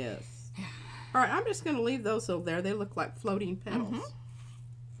certainly is. All right, I'm just going to leave those over there. They look like floating petals.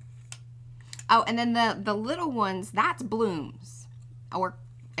 Oh, and then the little ones, that's blooms, or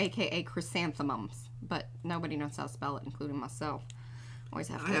AKA chrysanthemums. But nobody knows how to spell it, including myself. Always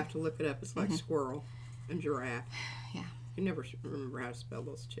have to. I have to look it up. It's like squirrel and giraffe. Yeah. You never remember how to spell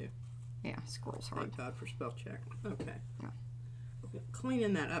those two. Yeah, squirrel's hard. Thank God for spell check. Okay. Yeah.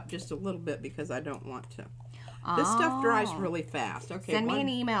 Cleaning that up just a little bit because I don't want to. This stuff dries really fast. Okay. Send me an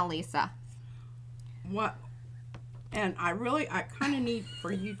email, Lisa. What? And I kind of need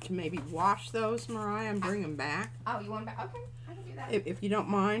for you to maybe wash those, Mariah, and bring them back. Oh, you want them back? Okay, I can do that. If you don't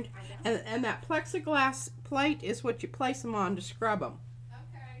mind. And that plexiglass plate is what you place them on to scrub them.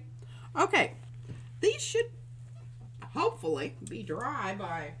 Okay. Okay. These should hopefully be dry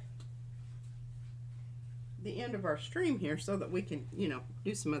by the end of our stream here so that we can,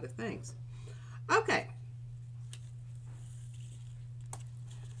 do some other things. Okay.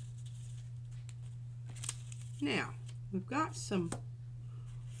 Now, we've got some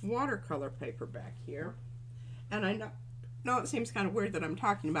watercolor paper back here. And I know it seems kind of weird that I'm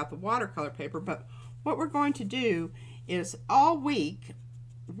talking about the watercolor paper, but what we're going to do is all week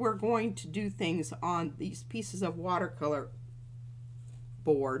we're going to do things on these pieces of watercolor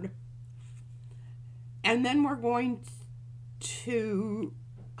board, and then we're going to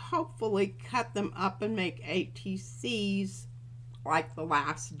hopefully cut them up and make ATCs like the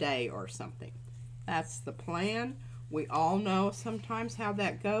last day or something. That's the plan. We all know sometimes how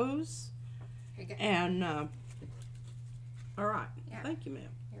that goes. And all right. Yeah. Thank you, ma'am.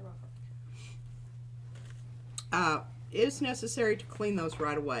 You're welcome. It is necessary to clean those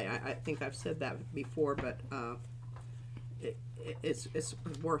right away. I think I've said that before, but it's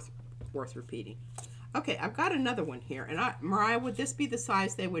worth repeating. Okay, I've got another one here, and Mariah, would this be the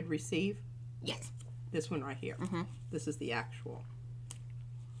size they would receive? Yes. This one right here. This is the actual.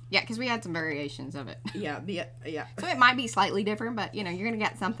 Yeah, because we had some variations of it. Yeah, yeah. So it might be slightly different, but you're gonna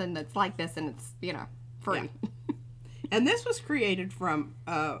get something that's like this, and it's free. Yeah. And this was created from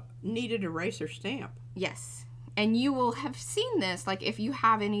kneaded eraser stamp. Yes, and you will have seen this. Like if you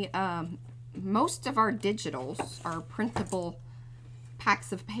have any, most of our digitals, our printable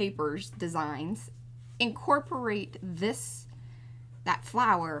packs of papers designs, incorporate that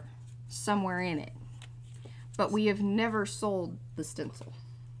flower somewhere in it, but we have never sold the stencil.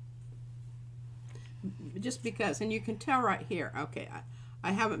 Just because, and you can tell right here. Okay,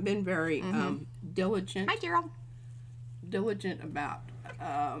 I haven't been very diligent. Hi, Gerald. diligent about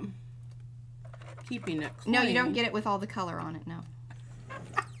keeping it clean. No, you don't get it with all the color on it, no.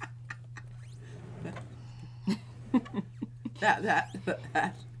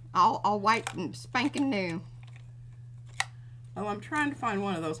 that. All white and spanking new. Oh, I'm trying to find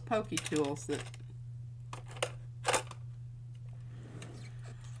one of those pokey tools that...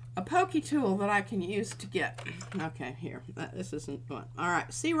 A pokey tool that I can use to get... Okay, here. This isn't one.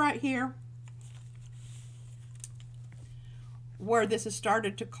 Alright, see right here? Where this has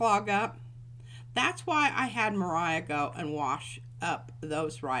started to clog up? That's why I had Mariah go and wash up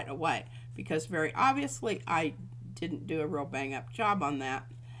those right away. Because very obviously I didn't do a real bang up job on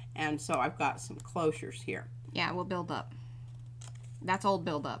that. And so I've got some closures here. Yeah, we'll build up. That's old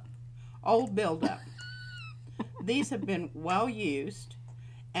buildup. Old buildup. These have been well used,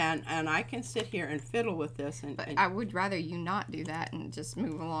 and I can sit here and fiddle with this. But I would rather you not do that and just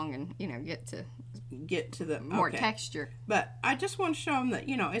move along and, you know, get to the more texture. But I just want to show them that,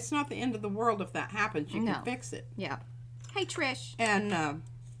 you know, it's not the end of the world if that happens. You can fix it. Yeah. Hey, Trish. And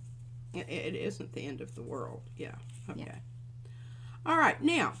it isn't the end of the world. Yeah. Okay. Yeah. All right.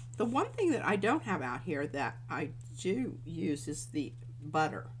 Now, the one thing that I don't have out here that I do use is the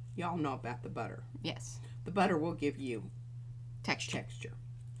butter. Y'all know about the butter. Yes. The butter will give you texture.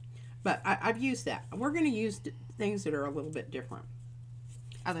 But I've used that. We're going to use things that are a little bit different.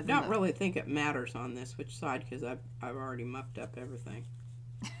 I don't really think it matters on this which side because I've already mucked up everything.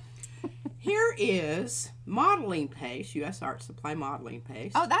 Here is modeling paste, U.S. Art Supply modeling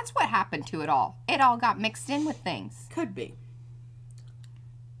paste. Oh, that's what happened to it all. It all got mixed in with things. Could be.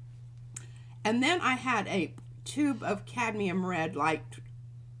 And then I had a tube of cadmium red, like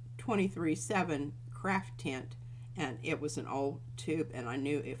 23-7 craft tint, and it was an old tube, and I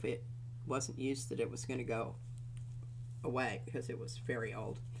knew if it wasn't used that it was going to go away because it was very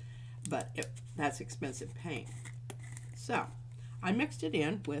old. But that's expensive paint. So I mixed it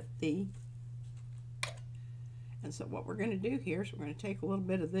in with the, and so what we're going to do here is we're going to take a little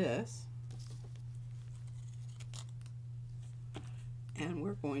bit of this. And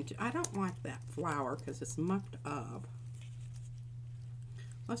we're going to, I don't like that flower because it's mucked up.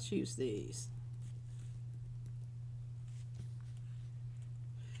 Let's use these.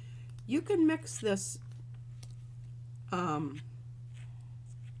 You can mix this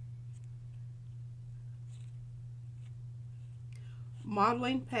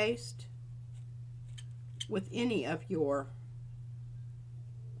modeling paste with any of your...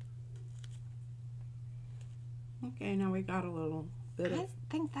 Okay, now we got a little bit of I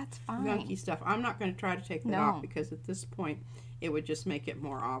think that's fine. gunky stuff. I'm not going to try to take that off because at this point it would just make it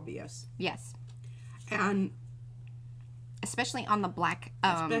more obvious. Yes. And especially on the black.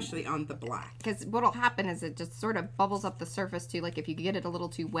 Especially on the black. Because what'll happen is it just sort of bubbles up the surface too. Like if you get it a little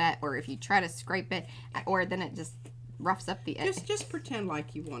too wet, or if you try to scrape it, or then it just roughs up the edge. Just pretend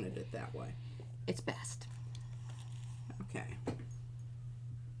like you wanted it that way. It's best. Okay.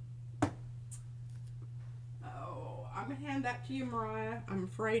 Oh, I'm gonna hand that to you, Mariah. I'm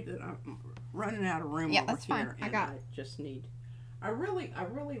afraid that I'm running out of room. Yeah, over that's here, fine. I got it. I just need. I really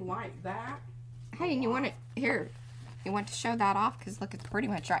like that. Hey, and you want it here? You want to show that off because look, it's pretty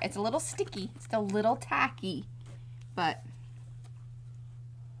much dry. It's a little sticky. It's a little tacky, but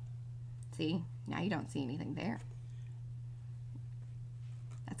see, now you don't see anything there.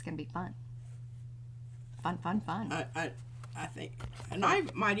 That's gonna be fun. Fun. I think, and I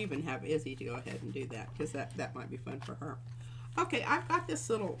might even have Izzy to go ahead and do that because that might be fun for her. Okay, I've got this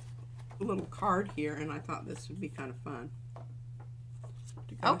little card here, and I thought this would be kind of fun.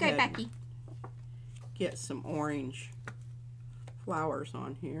 Okay, Becky. Get some orange flowers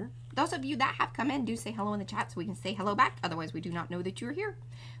on here. Those of you that have come in, do say hello in the chat so we can say hello back. Otherwise, we do not know that you are here.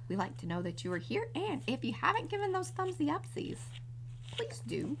 We like to know that you are here. And if you haven't given those thumbsy upsies, please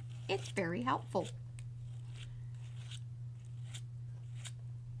do. It's very helpful.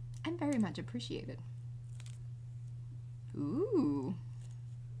 And very much appreciated. Ooh.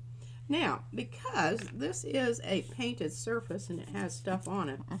 Now, because this is a painted surface and it has stuff on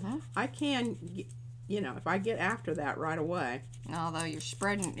it, I can, you know, if I get after that right away. Although you're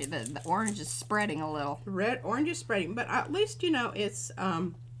spreading, the orange is spreading a little. The orange is spreading, but at least, you know, it's,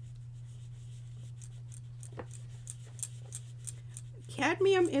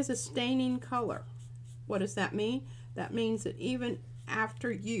 cadmium is a staining color. What does that mean? That means that even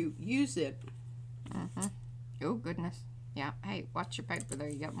after you use it. Oh, goodness. Yeah. Hey, watch your paper there.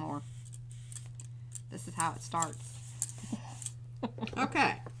 You got more. This is how it starts.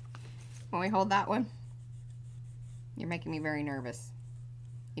 Okay. When we hold that one, you're making me very nervous.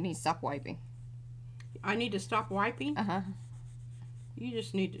 You need to stop wiping. I need to stop wiping? You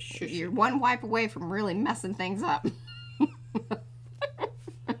just need to shush. You're one wipe away from really messing things up.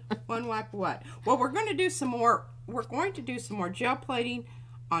 One wipe away. Well, we're going to do some more. We're going to do some more gel plating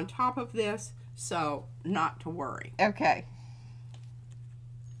on top of this, so not to worry. Okay.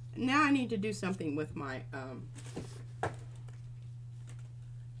 Now I need to do something with my. I'm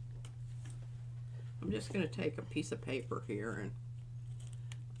just going to take a piece of paper here, and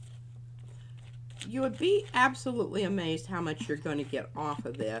you would be absolutely amazed how much you're going to get off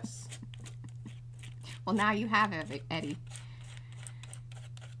of this. Well, now you have it, Eddie.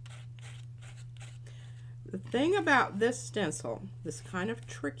 The thing about this stencil, this kind of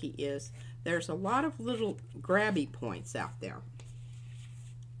tricky, is there's a lot of little grabby points out there.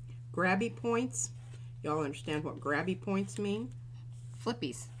 Grabby points. Y'all understand what grabby points mean?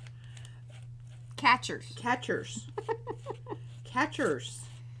 Flippies. Catchers. Catchers. Catchers.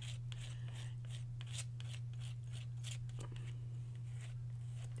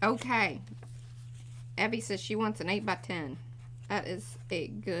 Okay. Abby says she wants an 8 by 10. That is a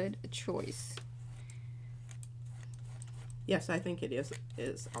good choice. Yes, I think it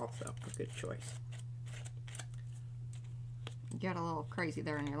is also a good choice. You got a little crazy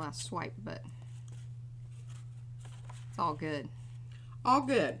there in your last swipe, but it's all good. All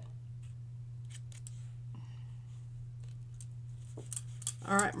good.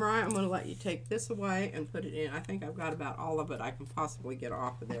 All right, Mariah, I'm going to let you take this away and put it in. I think I've got about all of it I can possibly get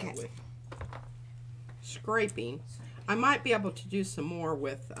off of there with scraping. I might be able to do some more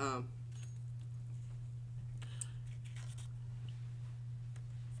with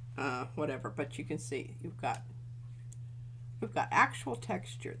whatever, but you can see we've got actual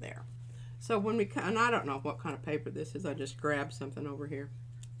texture there. So when we, and I don't know what kind of paper this is, I just grabbed something over here.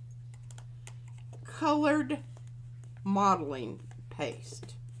 Colored modeling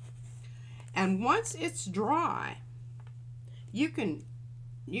paste. And once it's dry, you can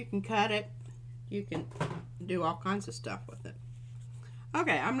cut it, you can do all kinds of stuff with it.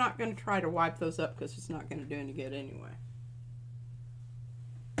 Okay, I'm not going to try to wipe those up because it's not going to do any good anyway.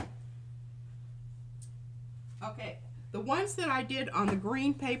 Okay, the ones that I did on the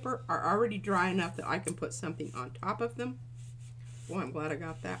green paper are already dry enough that I can put something on top of them. Boy, I'm glad I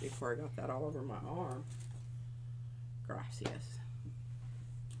got that before I got that all over my arm. Gracias.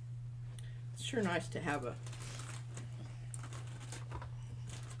 It's sure nice to have a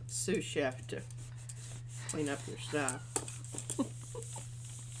sous chef to clean up your stuff.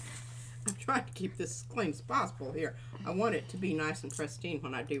 I'm trying to keep this as clean as possible here. I want it to be nice and pristine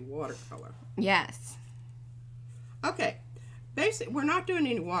when I do watercolor. Yes. Okay, basically, we're not doing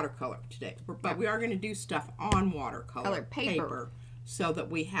any watercolor today, but we are going to do stuff on watercolor paper so that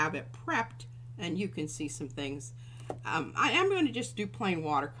we have it prepped and you can see some things. I am going to just do plain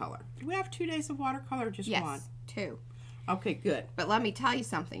watercolor. Do we have 2 days of watercolor or just one? Yes, 2. Okay, good. But let me tell you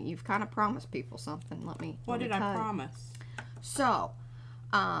something. You've kind of promised people something. What did I promise? So,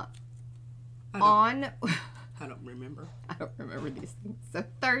 I don't remember. I don't remember these things. So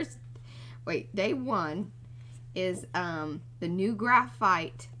day 1 is the new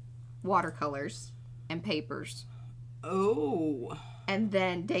graphite watercolors and papers. Oh. And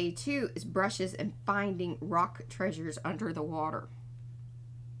then day 2 is brushes and finding rock treasures under the water.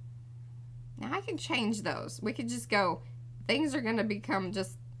 Now I can change those. We could just go, things are going to become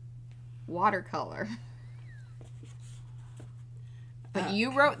just watercolor. But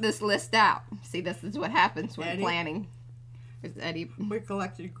you wrote this list out. See, this is what happens when planning. Eddie. We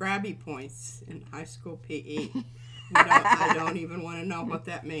collected grabby points in high school PE. I don't even want to know what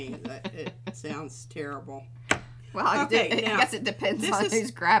that means. It sounds terrible. Well, okay, I guess it depends on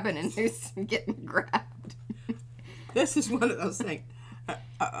who's grabbing and who's getting grabbed. This is one of those things.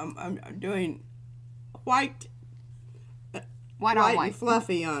 I'm doing white and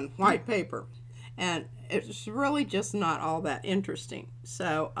fluffy on white paper. And it's really just not all that interesting.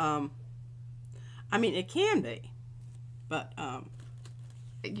 So, I mean, it can be. But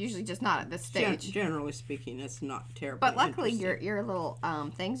usually just not at this stage. Generally speaking, it's not terrible. But luckily, your little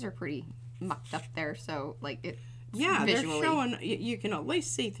things are pretty mucked up there, so like it. Yeah, visually, they're showing. You can at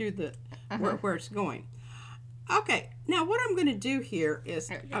least see through the where it's going. Okay, now what I'm going to do here is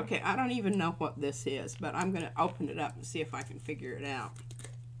okay. I don't even know what this is, but I'm going to open it up and see if I can figure it out.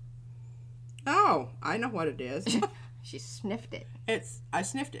 Oh, I know what it is. She sniffed it. I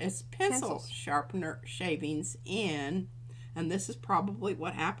sniffed it. It's pencil sharpener shavings in. And this is probably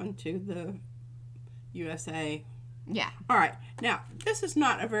what happened to the USA. Yeah. All right. Now, this is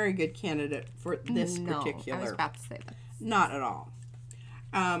not a very good candidate for this particular. I was about to say that. Not at all.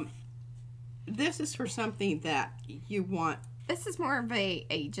 This is for something that you want. This is more of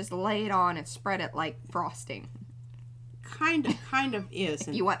a just lay it on and spread it like frosting. kind of is.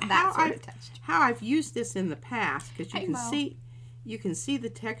 And you want that sort of texture. How I've used this in the past, because you can see the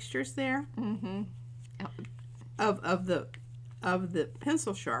textures there of the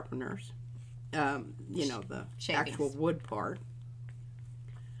pencil sharpeners. You know, the shavings. Actual wood part.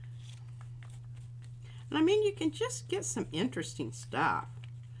 And I mean, you can just get some interesting stuff.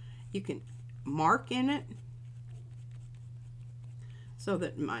 You can mark in it so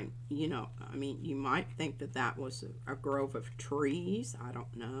that you know, I mean, you might think that that was a grove of trees. I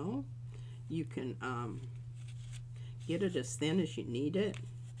don't know. You can get it as thin as you need it.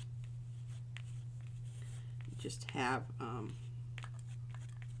 Just have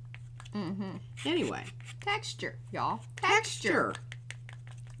anyway, texture, y'all. Texture.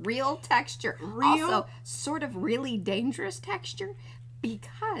 Real texture. Real. Also, sort of really dangerous texture,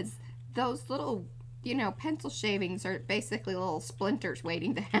 because those little, you know, pencil shavings are basically little splinters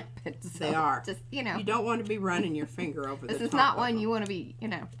waiting to happen. So They are. Just, you know. You don't want to be running your finger over the top. This is not one you want to be, you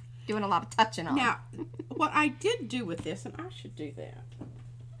know, doing a lot of touching on. Now, what I did do with this, and I should do that,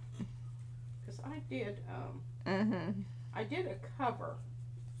 because I did a cover.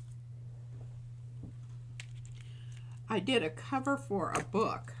 I did a cover for a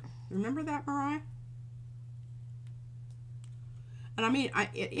book. Remember that, Mariah? And I mean,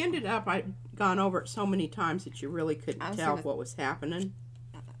 it ended up, I'd gone over it so many times that you really couldn't tell what was happening.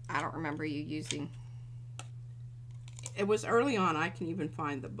 I don't remember you using. It was early on. I can even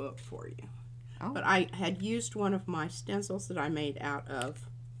find the book for you. Oh. But I had used one of my stencils that I made out of.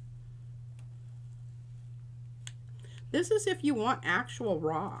 This is if you want actual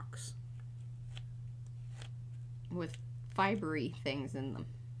rocks. With fibery things in them.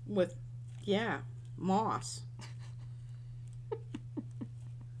 With, yeah, moss.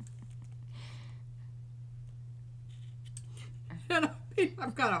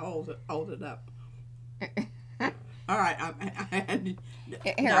 I've got to hold it up. All right,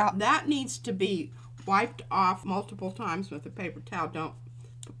 that needs to be wiped off multiple times with a paper towel. Don't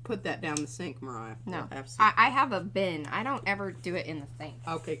put that down the sink, Mariah. No, I have a bin. I don't ever do it in the sink.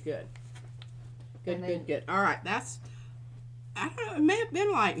 Okay, good. Good. All right, that's, I don't know, it may have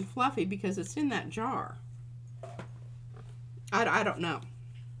been light and fluffy because it's in that jar. I don't know.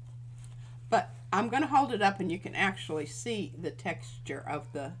 But I'm going to hold it up and you can actually see the texture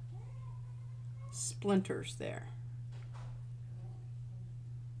of the splinters there.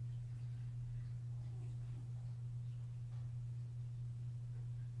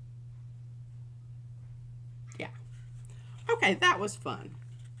 Yeah. Okay, that was fun.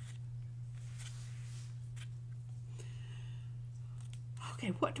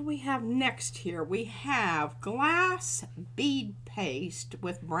 Okay, what do we have next here? We have glass bead paste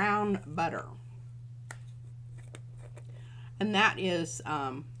with brown butter. And that is,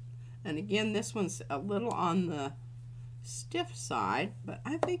 and again, this one's a little on the stiff side, but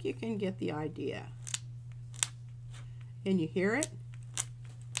I think you can get the idea. Can you hear it?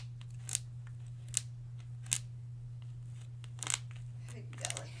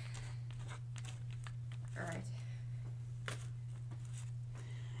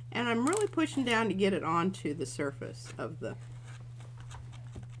 And I'm really pushing down to get it onto the surface of the...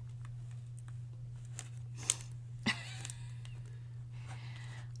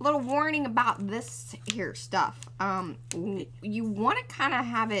 Little warning about this here stuff. You want to kind of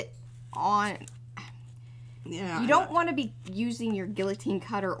have it on... Yeah. You don't want to be using your guillotine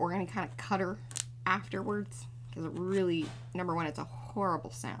cutter or any kind of cutter afterwards, because it really, number one, it's a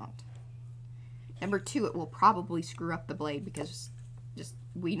horrible sound. Number two, it will probably screw up the blade because just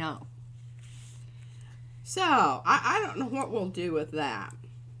we know. So, I don't know what we'll do with that.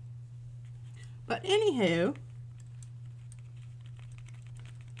 But anywho,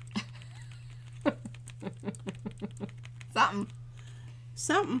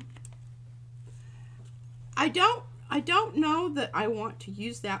 something. I don't know that I want to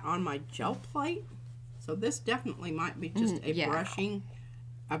use that on my gel plate. So this definitely might be just a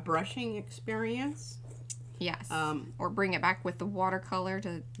brushing experience. Yes. Or bring it back with the watercolor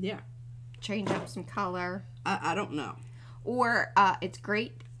to change up some color. I don't know. Or it's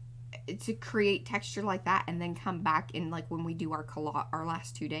great to create texture like that and then come back in, like when we do our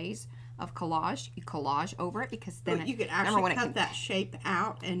last 2 days of collage, you collage over it, because then you could actually cut that shape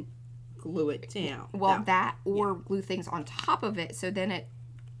out and glue it down. Well, or glue things on top of it, so then it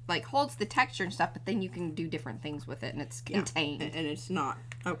like holds the texture and stuff, but then you can do different things with it and it's contained. And it's not.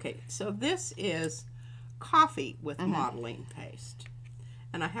 Okay, so this is coffee with modeling paste.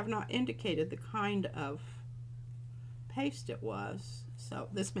 And I have not indicated the kind of paste it was. So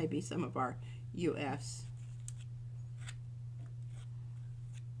this may be some of our US.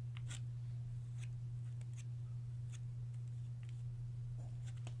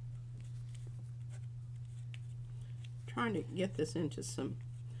 trying to get this into some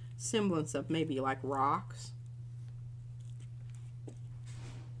semblance of maybe like rocks.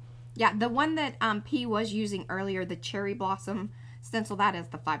 Yeah, the one that P was using earlier, the cherry blossom stencil, that is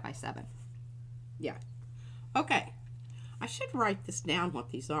the 5x7. Yeah. Okay. I should write this down what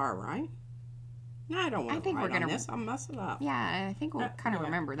these are, right? No, I don't want to write on this. I'll mess it up. Yeah, I think we'll kind of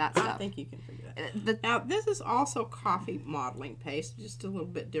remember that stuff. I think you can figure that. Now, this is also coffee modeling paste, just a little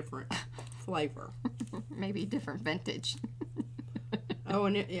bit different flavor. Maybe different vintage. Oh,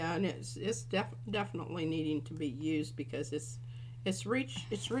 and it's definitely needing to be used because it's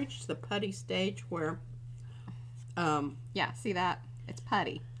reached the putty stage where yeah, see that? It's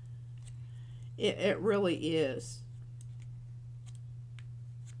putty. It really is.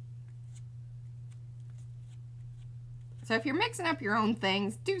 So if you're mixing up your own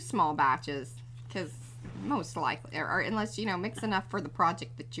things, do small batches, because most likely, or unless, you know, mix enough for the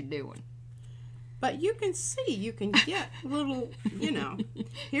project that you're doing. But you can see, you can get little, you know,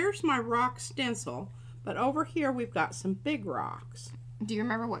 here's my rock stencil, but over here we've got some big rocks. Do you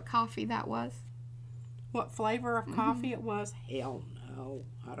remember what coffee that was? What flavor of coffee it was? Hell no,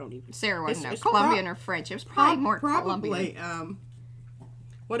 I don't even. Sarah wouldn't know. Colombian or French. It was probably more Colombian. Colombian.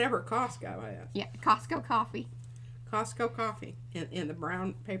 Whatever Costco has. Yeah, Costco coffee. Costco coffee in the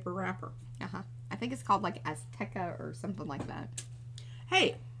brown paper wrapper. Uh-huh. I think it's called like Azteca or something like that.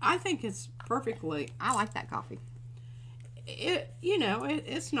 Hey, I think it's perfectly. I like that coffee.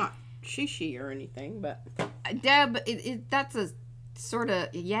 It's not shishi or anything, but Deb, that's a sort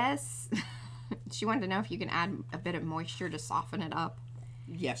of yes. She wanted to know if you can add a bit of moisture to soften it up.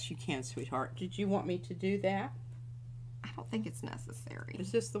 Yes, you can, sweetheart. Did you want me to do that? I don't think it's necessary.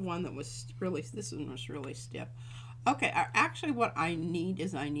 Is this the one that was really? This one was really stiff. Okay, actually, what I need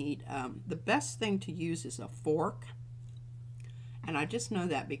is the best thing to use is a fork. And I just know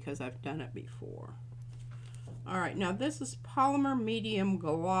that because I've done it before. All right, now this is polymer medium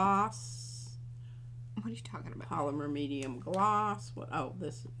gloss. What are you talking about? Polymer medium gloss. What? Oh,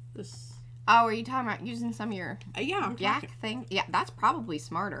 this. Oh, are you talking about using some of your I'm yak thing? Yeah, that's probably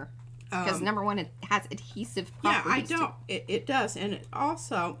smarter. Because number one, it has adhesive properties. Yeah, I don't. It does, and it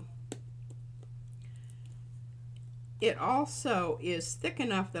also is thick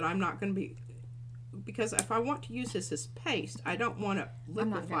enough that I'm not going to be, because if I want to use this as paste, I don't want to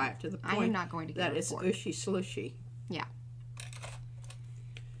liquefy it to the point I'm not going to that it's ooshy slushy. Yeah.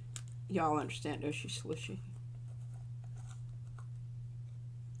 Y'all understand ooshy slushy?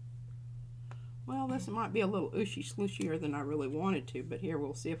 Well, this might be a little ooshy slushier than I really wanted to, but here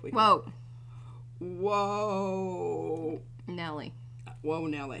we'll see if we can. Whoa. Whoa. Nelly. Whoa,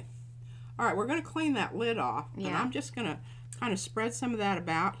 Nelly. All right, we're going to clean that lid off. Yeah. And I'm just going to kind of spread some of that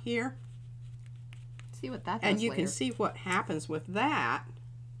about here. See what that does And you later. can see what happens with that.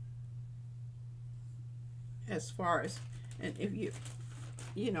 As far as, and if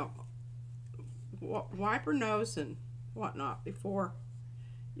wipe her nose and whatnot before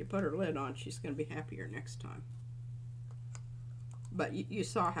you put her lid on, she's going to be happier next time. But you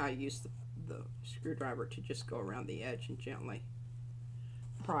saw how I used the screwdriver to just go around the edge and gently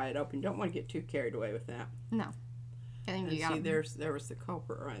pry it open. You don't want to get too carried away with that. No. I think you got there was the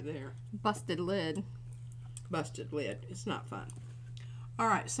culprit right there. Busted lid. Busted lid. It's not fun. All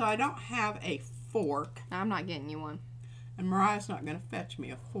right, so I don't have a fork. I'm not getting you one. And Mariah's not going to fetch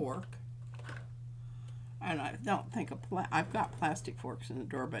me a fork. And I don't think I've got plastic forks in the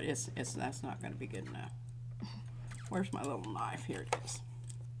drawer, but that's not going to be good enough. Where's my little knife? Here it is.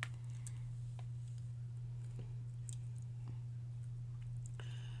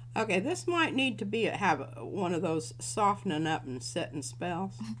 Okay, this might need to have one of those softening up and setting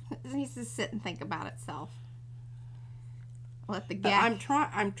spells. It needs to sit and think about itself. Let the gap.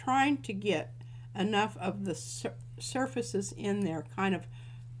 I'm trying to get enough of the surfaces in there kind of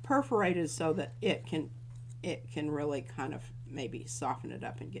perforated so that it can really kind of maybe soften it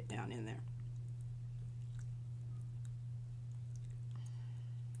up and get down in there.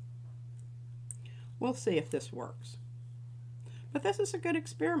 We'll see if this works. But this is a good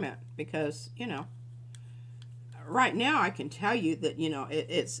experiment because, right now I can tell you that,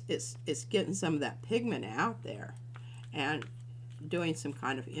 it's getting some of that pigment out there and doing some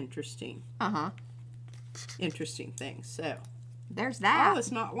kind of interesting things. So there's that. All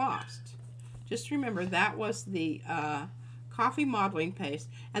is not lost. Just remember that was the coffee modeling paste,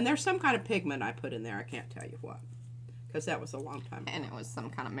 and there's some kind of pigment I put in there. I can't tell you what, because that was a long time ago. And it was some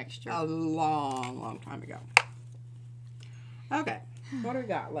kind of mixture. A long time ago. Okay, what do we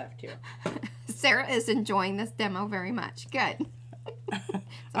got left here? Sarah is enjoying this demo very much. Good.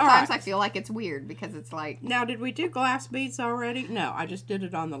 So Sometimes I feel like it's weird because it's like... Now, did we do glass beads already? No, I just did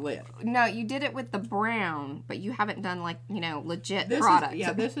it on the lid. No, you did it with the brown, but you haven't done like, you know, legit product.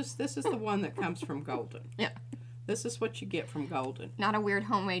 This is the one that comes from Golden. Yeah. This is what you get from Golden. Not a weird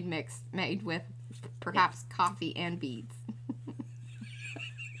homemade mix made with perhaps coffee and beads.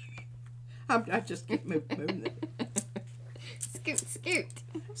 I just keep moving it. Scoot, scoot.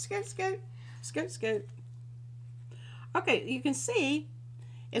 Scoot, scoot. Scoot, scoot. Okay, you can see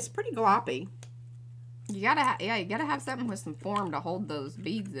it's pretty gloppy. You gotta have something with some form to hold those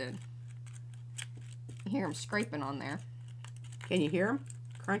beads in. You hear them scraping on there. Can you hear them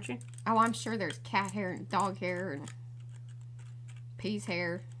crunching? Oh, I'm sure there's cat hair and dog hair and Pea's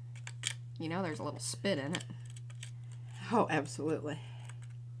hair. You know there's a little spit in it. Oh, absolutely.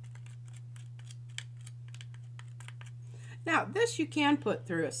 Now, this you can put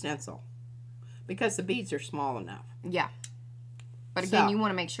through a stencil because the beads are small enough. Yeah. But again, you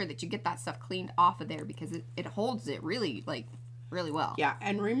want to make sure that you get that stuff cleaned off of there because it holds it really, like, really well. Yeah,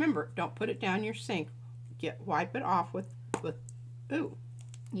 and remember, don't put it down your sink. Wipe it off with ooh.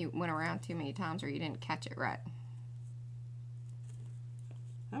 You went around too many times or you didn't catch it right.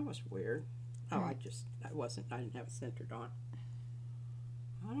 That was weird. Oh, I didn't have it centered on.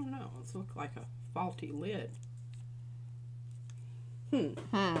 I don't know. It looked like a faulty lid.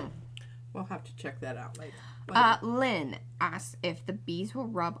 We'll have to check that out later. Lynn asks if the beads will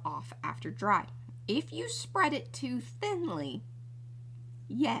rub off after dry. If you spread it too thinly,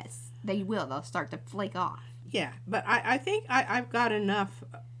 yes, they will. They'll start to flake off. Yeah, but I think I've got enough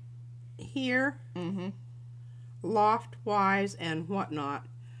here, loft-wise and whatnot,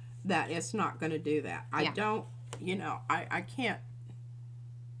 that it's not going to do that. I don't, I can't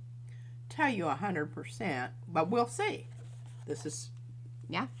tell you 100%, but we'll see. This is...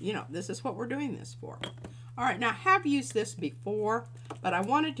 Yeah. This is what we're doing this for. All right, now I have used this before, but I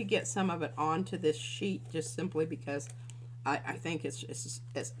wanted to get some of it onto this sheet just simply because I think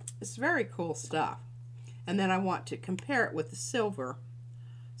it's very cool stuff. And then I want to compare it with the silver.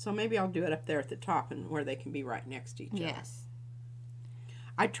 So maybe I'll do it up there at the top and where they can be right next to each other. Yes.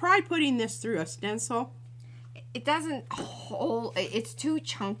 I tried putting this through a stencil. It doesn't hold. It's too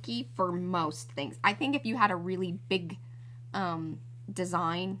chunky for most things. I think if you had a really big...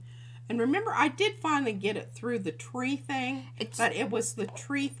 design. And remember, I did finally get it through the tree thing, but it was the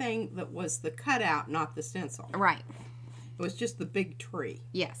tree thing that was the cutout, not the stencil. Right. It was just the big tree.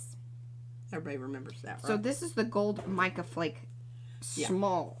 Yes. Everybody remembers that, right? So this is the gold mica flake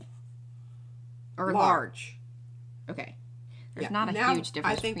small. Or large. Okay. There's not a huge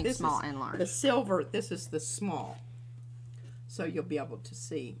difference between small and large. The silver, this is the small. So you'll be able to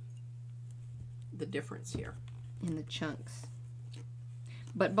see the difference here. In the chunks.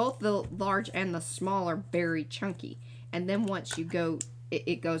 But both the large and the small are very chunky. And then once you go,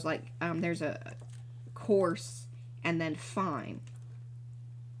 it goes like, there's a coarse and then fine.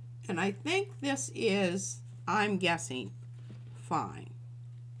 And I think this is, I'm guessing, fine.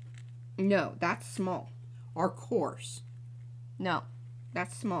 No, that's small. Or coarse. No,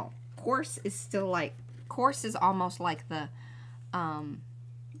 that's small. Coarse is still like, coarse is almost like the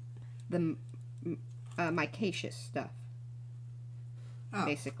micaceous stuff. Oh.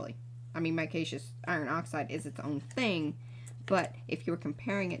 Basically. I mean, micaceous iron oxide is its own thing, but if you're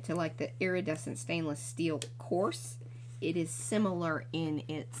comparing it to like the iridescent stainless steel coarse, it is similar in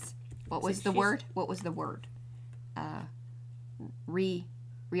its... What was the word? What was the word?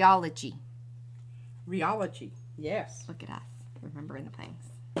 Rheology. Rheology, yes. Look at us, remembering the things.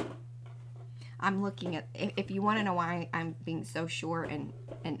 I'm looking at... If you want to know why I'm being so sure and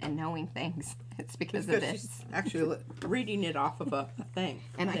knowing things, it's because of this. She's actually reading it off of a thing.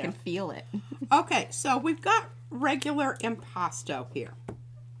 And I can feel it. Okay, so we've got regular impasto here.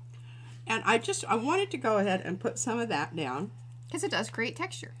 And I wanted to go ahead and put some of that down. Because it does create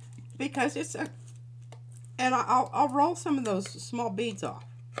texture. Because it's a... And I'll roll some of those small beads off.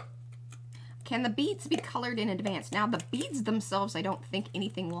 Can the beads be colored in advance? Now, the beads themselves, I don't think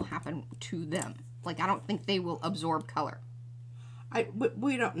anything will happen to them. Like, I don't think they will absorb color.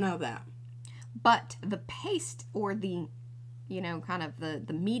 We don't know that. But the paste or the, kind of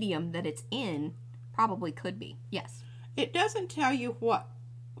the medium that it's in probably could be. Yes. It doesn't tell you what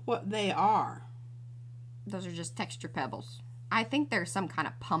they are. Those are just texture pebbles. I think they're some kind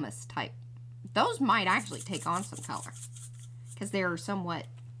of pumice type. Those might actually take on some color. Because they're somewhat...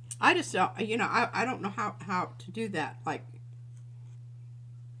 I just don't, I don't know how to do that. Like...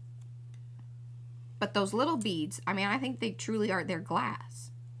 But those little beads, I mean, I think they truly are, they're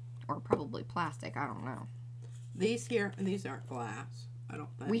glass. Or probably plastic, I don't know. These here, these aren't glass, I don't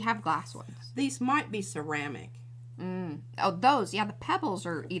think. We have glass ones. These might be ceramic. Oh, those. Yeah, the pebbles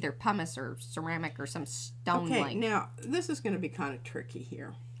are either pumice or ceramic or some stone Okay, like. now this is going to be kind of tricky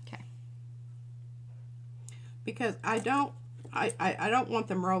here. Okay. Because I don't want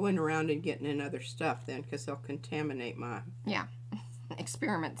them rolling around and getting in other stuff then, because they'll contaminate my Yeah.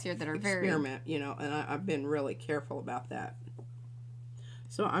 Experiments here that are experiment, you know, and I've been really careful about that.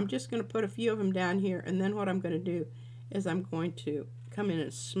 So I'm just going to put a few of them down here, and then what I'm going to do is I'm going to come in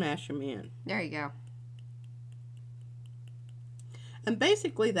and smash them in. There you go. And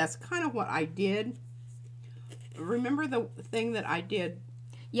basically that's kind of what I did. Remember the thing that I did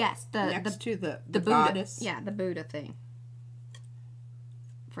Yes, next to the Buddha. goddess? Yeah, the Buddha thing.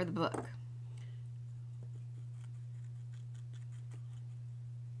 For the book.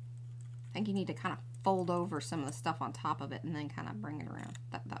 I think you need to kind of fold over some of the stuff on top of it and then kind of bring it around.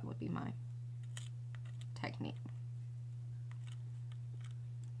 That would be my technique.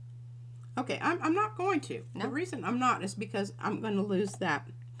 Okay, I'm not going to. No? The reason I'm not is because I'm going to lose that.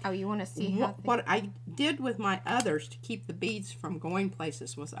 Oh, you want to see how... What I did with my others to keep the beads from going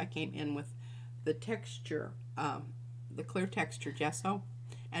places was I came in with the texture, the clear texture gesso,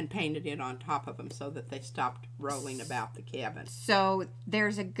 and painted it on top of them so that they stopped rolling about the cabin. So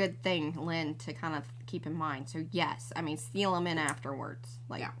there's a good thing, Lynn, to kind of keep in mind. So yes, I mean, seal them in afterwards.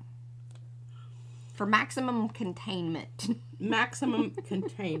 Like, Yeah. For maximum containment. Maximum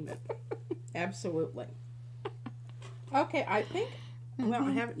containment. Absolutely. Okay, I think, well,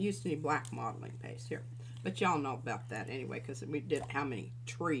 I haven't used any black modeling paste here. But y'all know about that anyway, because we did, how many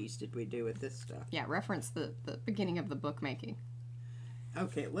trees did we do with this stuff? Yeah, reference the beginning of the bookmaking.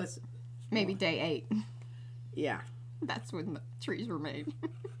 Okay, let's... Maybe day 8. Yeah. That's when the trees were made.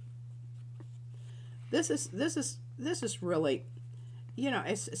 This is really, you know,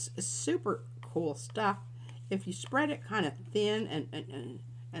 it's super cool stuff. If you spread it kind of thin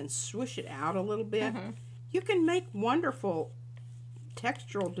and swish it out a little bit, you can make wonderful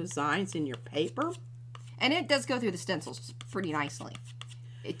textural designs in your paper. And it does go through the stencils pretty nicely.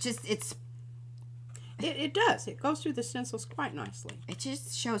 It does. It goes through the stencils quite nicely. It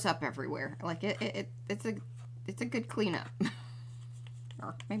just shows up everywhere. Like it's a good cleanup.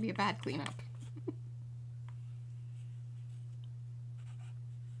 Or maybe a bad cleanup.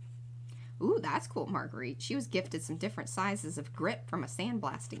 Ooh, that's cool, Marguerite. She was gifted some different sizes of grit from a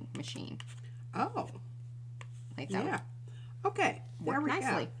sandblasting machine. Oh. Like that. Yeah. Okay. There we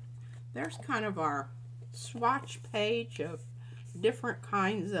nicely. go. There's kind of our swatch page of different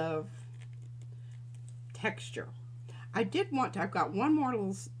kinds of texture. I've got one more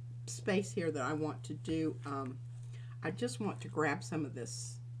little space here that I want to do. I just want to grab some of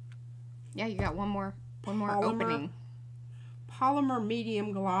this. Yeah, you got one more Polymer. opening. Polymer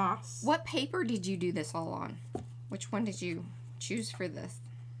medium gloss. What paper did you do this all on? Which one did you choose for this?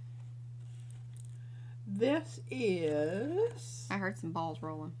 This is... I heard some balls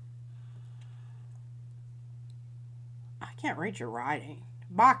rolling. I can't read your writing.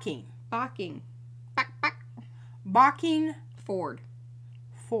 Bocking. Bocking. Back. Bocking Ford.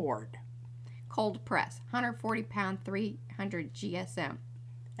 Cold press. 140 pound, 300 GSM.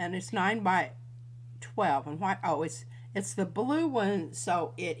 And it's 9 by 12. And what? Oh, it's the blue one,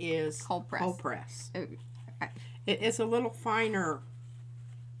 so it is cold press. Cold press. Oh, It is a little finer.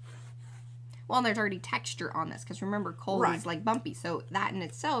 Well, and there's already texture on this, because remember, cold Right. is like bumpy, so that in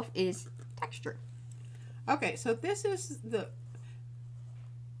itself is texture. Okay, so this is the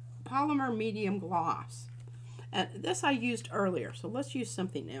polymer medium gloss. And this I used earlier, so let's use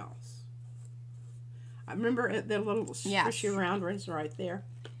something else. I remember the little squishy round ones right there.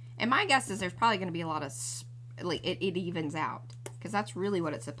 And my guess is there's probably going to be a lot of, like, it evens out. Because that's really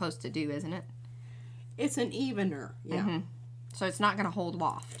what it's supposed to do, isn't it? It's an evener, yeah. So it's not going to hold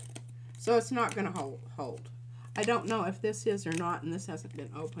waft. So it's not going to hold. I don't know if this is or not, and this hasn't been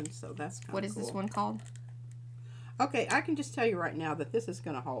opened, so that's kind of cool. What is this one called? Okay, I can just tell you right now that this is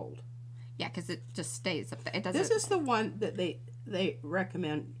going to hold. Yeah, because it just stays up there. It doesn't. This is the one that they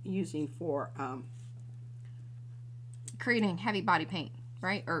recommend using for creating heavy body paint,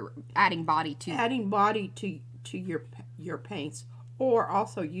 right? Or adding body to your paints, or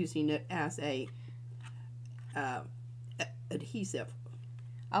also using it as a adhesive.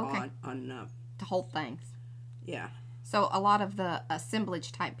 Okay. On to hold things. Yeah. So a lot of the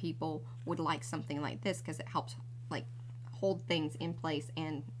assemblage type people would like something like this because it helps like hold things in place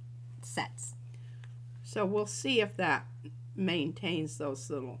and sets. So we'll see if that maintains those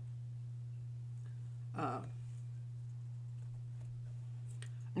little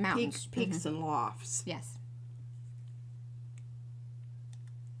mountains, peaks and lofts. Yes.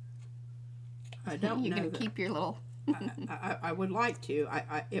 I don't know. You're gonna keep your little. I would like to.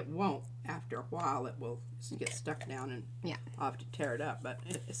 It won't after a while it will get stuck down and Yeah. I'll have to tear it up, but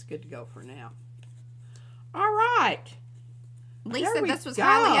it's good to go for now. All right. Lee There said we this was go.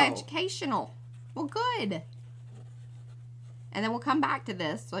 highly educational. Well, good. And then we'll come back to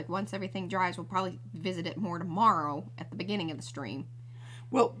this. Like, once everything dries, we'll probably visit it more tomorrow at the beginning of the stream.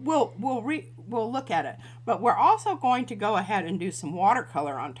 We'll look at it. But we're also going to go ahead and do some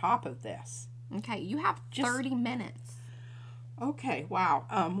watercolor on top of this. Okay, you have 30 minutes. Okay, wow.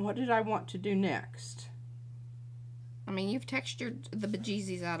 What did I want to do next? I mean, you've textured the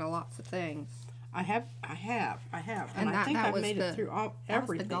bejesus out of lots of things. I have. And I think I've made it through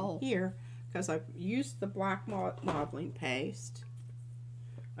everything here because I've used the black modeling paste.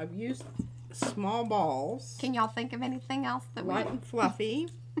 I've used small balls. Can y'all think of anything else that light and fluffy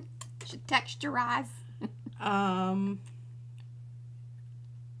should texturize?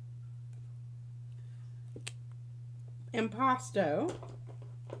 Impasto.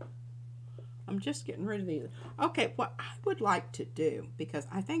 I'm just getting rid of these. Okay, what I would like to do, because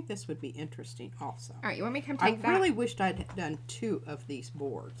I think this would be interesting also. All right, you want me to come take that? I really wished I'd done 2 of these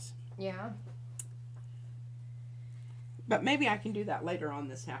boards. Yeah. But maybe I can do that later on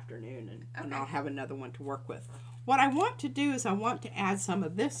this afternoon, and I'll have another one to work with. What I want to do is I want to add some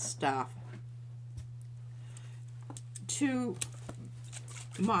of this stuff to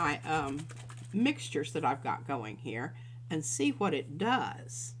my mixtures that I've got going here and see what it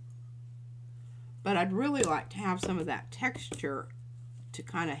does. But I'd really like to have some of that texture to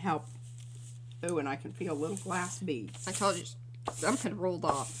kind of help. Oh, and I can feel little glass beads. I told you something rolled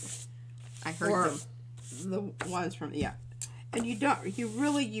off. I heard them. The ones from, yeah. And you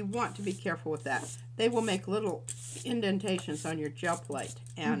want to be careful with that. They will make little indentations on your gel plate.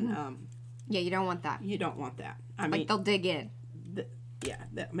 And, yeah, you don't want that. You don't want that. I mean, they'll dig in. Yeah,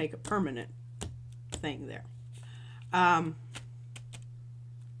 that make a permanent thing there. I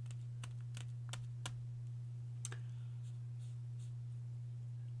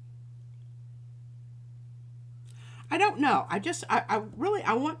don't know. I really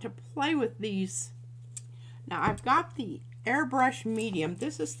want to play with these. Now, I've got the airbrush medium.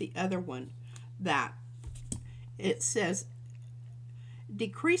 This is the other one that it says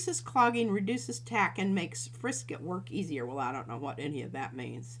decreases clogging, reduces tack, and makes frisket work easier. Well, I don't know what any of that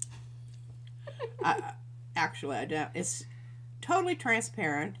means. Actually, I don't. It's totally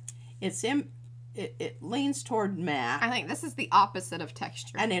transparent. It leans toward matte. I think this is the opposite of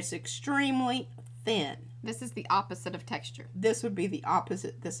texture. And it's extremely thin. This is the opposite of texture. This would be the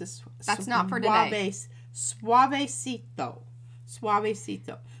opposite. This is that's not for today. Suavecito.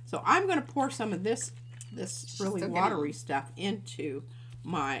 Suavecito. So I'm going to pour some of this really watery stuff into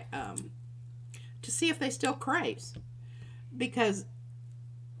my to see if they still craze, because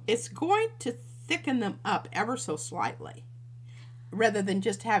it's going to thicken them up ever so slightly rather than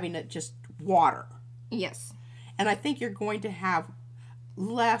just having it just water. Yes. And I think you're going to have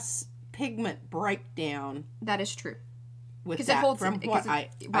less pigment breakdown. That is true. With that, from what I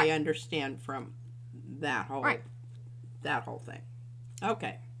understand from that whole thing.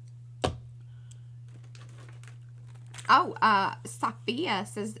 Okay. Oh, Sophia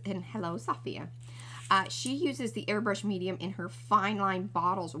says, and hello, Sophia. She uses the airbrush medium in her fine line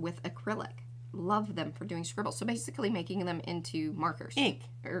bottles with acrylic. Love them for doing scribbles. So basically making them into markers. Ink.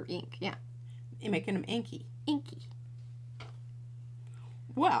 Or ink, yeah. You're making them inky. Inky.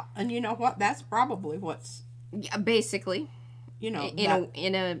 Well, and you know what? That's probably what's... Yeah, basically. You know,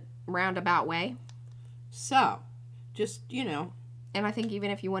 in a roundabout way. So, just, you know... And I think even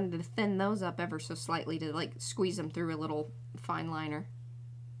if you wanted to thin those up ever so slightly to, like, squeeze them through a little fine liner,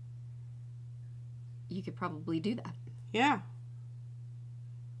 you could probably do that. Yeah.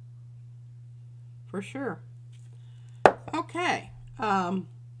 For sure. Okay.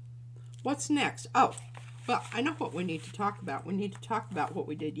 What's next? Oh, well, I know what we need to talk about. We need to talk about what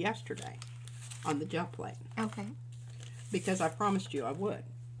we did yesterday on the gel plate. Okay. Because I promised you I would.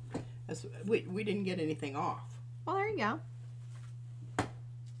 We didn't get anything off. Well, there you go.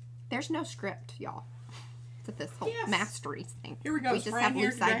 There's no script, y'all, to this whole Masteries thing. Here we go. We just have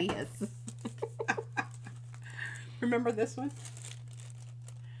loose ideas. Remember this one?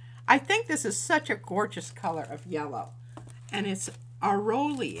 I think this is such a gorgeous color of yellow. And it's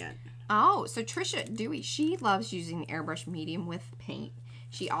Aurolian. Oh, so Trisha Dewey, she loves using the airbrush medium with paint.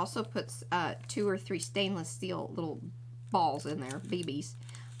 She also puts 2 or 3 stainless steel little balls in there, BBs,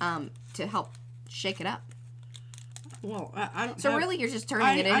 to help shake it up. Well, I don't. So really, you're just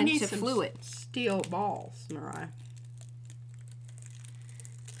turning it into fluid. Steel balls, Mariah.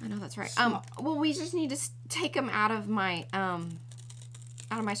 I know that's right. Well, we just need to take them out of my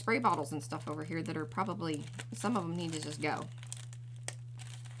spray bottles and stuff over here that are probably, some of them need to just go.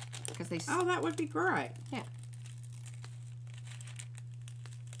 because they. Oh, that would be great. Yeah.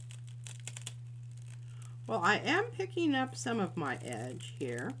 Well, I am picking up some of my edge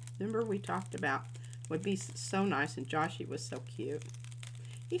here. Remember we talked about would be so nice, and Joshy was so cute.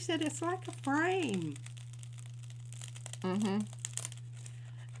 He said it's like a frame. Mm-hmm.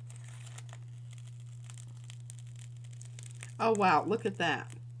 Oh, wow, look at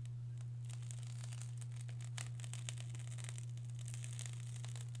that.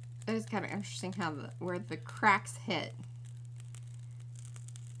 It is kind of interesting how where the cracks hit.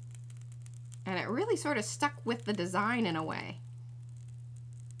 And it really sort of stuck with the design in a way.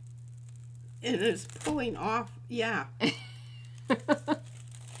 And it's pulling off, yeah.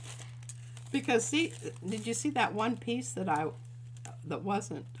 Because see, did you see that one piece that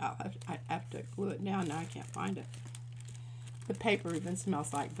wasn't, I have to glue it down, now I can't find it. The paper even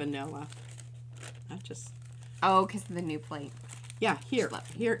smells like vanilla. I just... Oh, because of the new plate. Yeah, here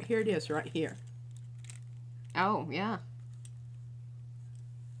it is, right here. Oh, yeah.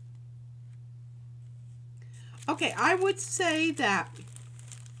 Okay, I would say that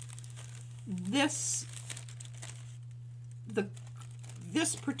this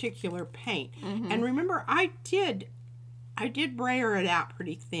particular paint, and remember I did brayer it out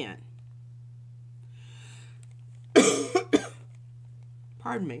pretty thin.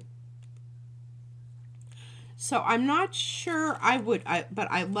 Pardon me. So I'm not sure but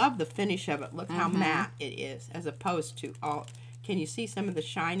I love the finish of it. Look how matte it is, as opposed to all. Can you see some of the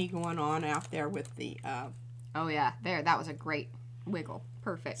shiny going on out there with the? Oh yeah, there. That was a great wiggle.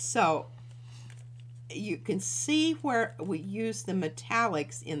 Perfect. So you can see where we use the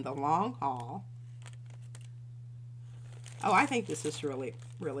metallics in the long haul. Oh, I think this is really,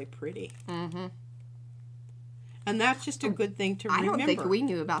 really pretty. Mm-hmm. And that's just a good thing to remember. I don't think we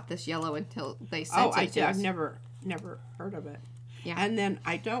knew about this yellow until they sent it to us. Oh, I've never heard of it. Yeah. And then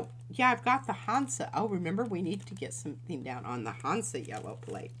I've got the Hansa. Oh, remember, we need to get something down on the Hansa yellow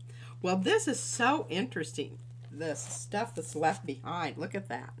plate. Well, this is so interesting. The stuff that's left behind. Look at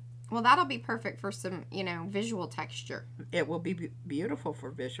that. Well, that'll be perfect for some, visual texture. It will be beautiful for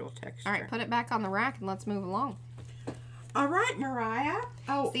visual texture. All right, put it back on the rack and let's move along. All right, Mariah.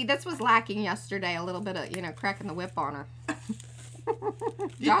 Oh, see, this was lacking yesterday. A little bit of, cracking the whip on her.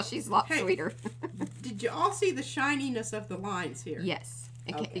 Joshy's a lot sweeter. Did you all see the shininess of the lines here? Yes.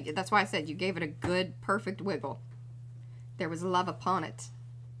 Okay. That's why I said you gave it a good, perfect wiggle. There was love upon it.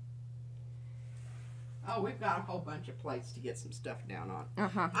 Oh, we've got a whole bunch of plates to get some stuff down on.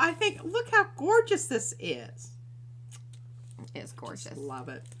 Uh-huh. I think, look how gorgeous this is. It's gorgeous. Just love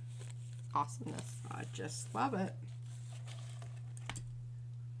it. Awesomeness. I just love it.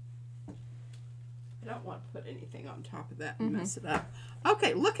 I don't want to put anything on top of that and mess it up.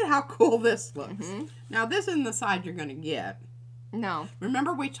 Okay, look at how cool this looks. Now, this isn't the side you're going to get. No.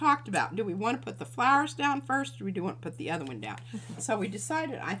 Remember we talked about, do we want to put the flowers down first, or do we want to put the other one down? So we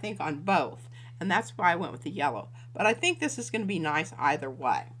decided, I think, on both. And that's why I went with the yellow. But I think this is going to be nice either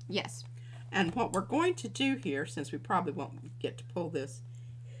way. Yes. And what we're going to do here, since we probably won't get to pull this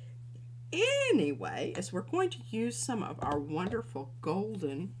anyway, is we're going to use some of our wonderful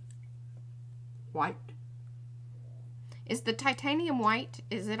golden white. Is the titanium white,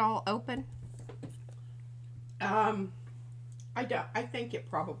 is it all open? I think it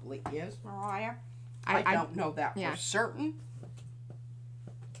probably is, Mariah. I don't know that for certain.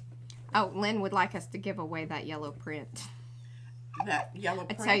 Oh, Lynn would like us to give away that yellow print. That yellow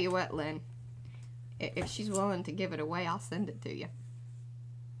print? I tell you what, Lynn. If she's willing to give it away, I'll send it to you.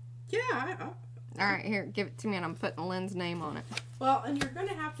 Yeah. All right, here, give it to me, and I'm putting Lynn's name on it. Well, and you're going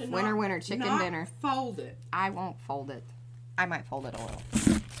to have to winner, chicken dinner. Fold it. I won't fold it. I might fold it a little.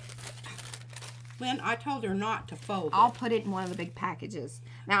 Lynn, I told her not to fold it. I'll put it in one of the big packages.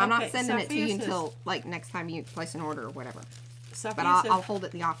 Now, I'm not sending it to you until, next time you place an order or whatever. But I'll hold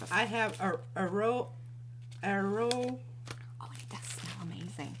it in the office. I have a row. Oh, it does smell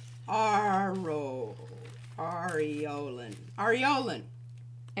amazing.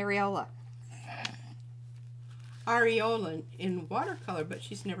 Areola in watercolor, but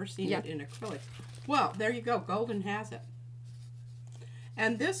she's never seen it in acrylic. Well, there you go. Golden has it.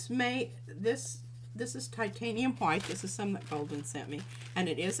 And this is titanium white. This is some that Golden sent me, and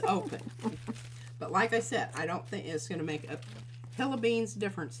it is open. But like I said, I don't think it's going to make a hill of beans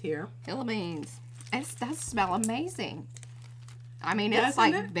difference here. Hill of beans. It does smell amazing. I mean, it's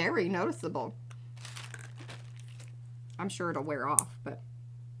very noticeable. I'm sure it'll wear off, but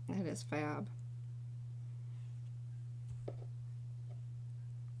it is fab.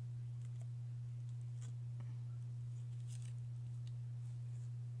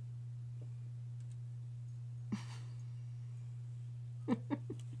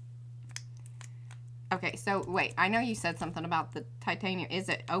 Okay, so wait. I know you said something about the titanium. Is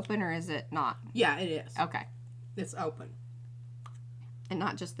it open or is it not? Yeah, it is. Okay. It's open. And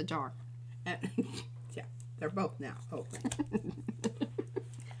not just the jar. And, yeah, they're both now open.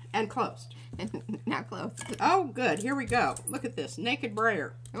 And closed. Now closed. Oh, good. Here we go. Look at this. Naked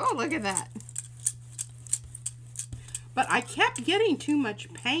brayer. Oh, look at that. But I kept getting too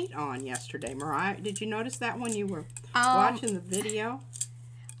much paint on yesterday, Mariah. Did you notice that when you were watching the video?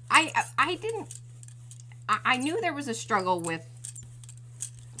 I didn't. I knew there was a struggle with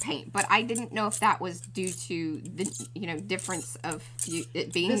paint, but I didn't know if that was due to the difference of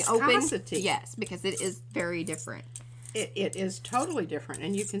it being Viscosity. open. Yes, because it is very different. It is totally different,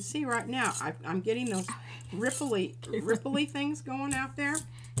 and you can see right now I'm getting those ripply things going out there,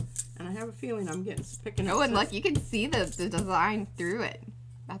 and I have a feeling I'm picking up. Oh, and look, you can see the design through it.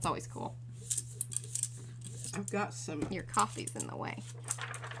 That's always cool. I've got some. Your coffee's in the way.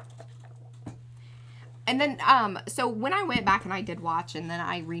 And then, so when I went back and I did watch, and then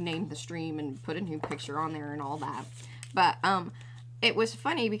I renamed the stream and put a new picture on there and all that. But it was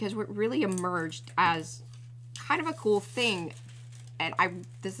funny because what really emerged as kind of a cool thing, and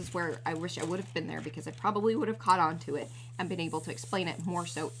this is where I wish I would have been there, because I probably would have caught on to it and been able to explain it more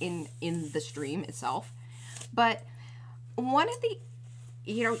so in the stream itself. But one of the,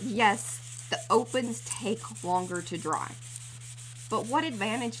 yes, the opens take longer to dry. But what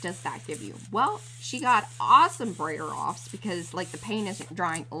advantage does that give you? Well, she got awesome brayer offs because like the paint isn't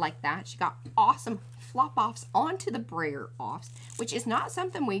drying like that. She got awesome flop offs onto the brayer offs, which is not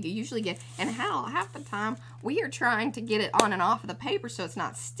something we usually get. And hell, half the time we are trying to get it on and off of the paper so it's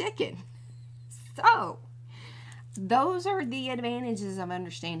not sticking. So those are the advantages of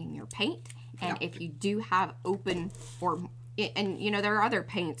understanding your paint. And if you do have open and there are other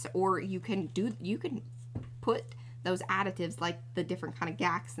paints, or you can put those additives like the different kind of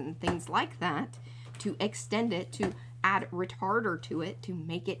GACs and things like that to extend it, to add retarder to it, to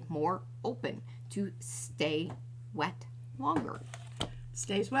make it more open, to stay wet longer.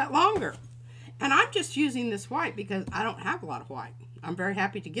 Stays wet longer. And I'm just using this white because I don't have a lot of white. I'm very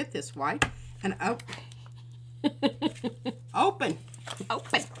happy to get this white. And open.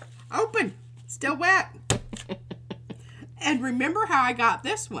 Open. Still wet. And remember how I got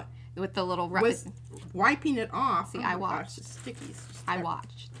this one? With the little was wiping it off. See, I watched. Gosh, it's sticky. I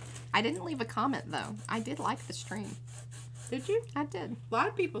watched. I didn't leave a comment though. I did like the stream. Did you? I did. A lot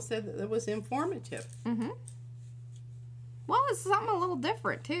of people said that it was informative. Mm-hmm. Well, it's something a little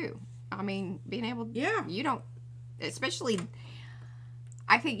different too. I mean, being able you don't, especially,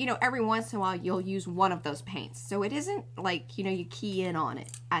 I think, every once in a while you'll use one of those paints. So it isn't like, you key in on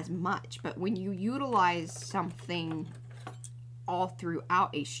it as much. But when you utilize something all throughout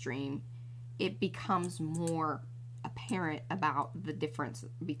a stream, it becomes more apparent about the difference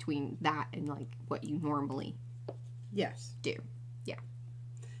between that and like what you normally do. Yeah.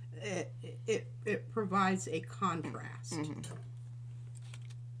 It provides a contrast. Mm-hmm.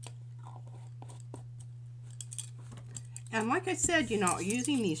 And like I said,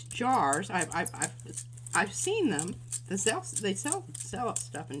 using these jars, I've seen them. They sell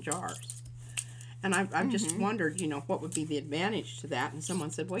stuff in jars. And I've just wondered, what would be the advantage to that? And someone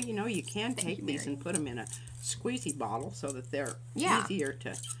said, well, you can take these and put them in a squeezy bottle so that they're easier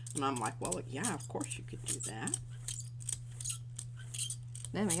to... And I'm like, well, yeah, of course you could do that.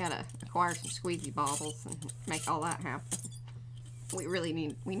 Then we gotta acquire some squeezy bottles and make all that happen. We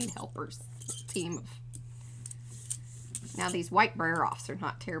need helpers. A team of... Now, these white brayer offs are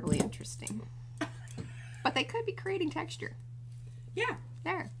not terribly interesting. But they could be creating texture. Yeah.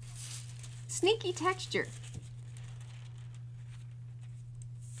 There. Sneaky texture.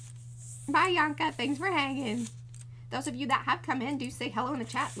 Bye, Yanka. Thanks for hanging. Those of you that have come in, do say hello in the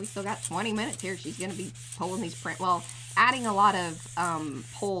chat. We still got 20 minutes here. She's going to be pulling these adding a lot of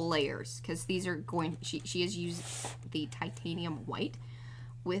pole layers, because these are going... She has used the titanium white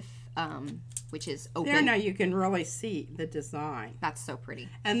with... which is open. There now you can really see the design. That's so pretty.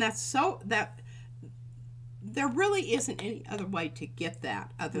 And there really isn't any other way to get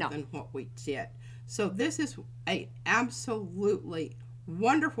that other than what we did. So this is a absolutely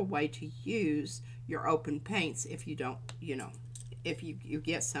wonderful way to use your open paints if you don't, if you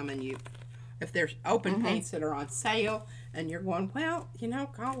get some and if there's open paints that are on sale and you're going, well,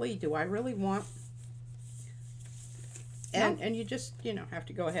 golly, do I really want... And you just, have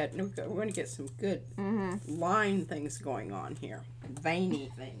to go ahead. And we're going to get some good line things going on here.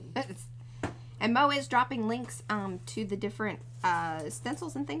 Veiny things. And Mo is dropping links to the different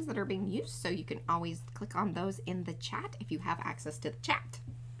stencils and things that are being used. So you can always click on those in the chat if you have access to the chat.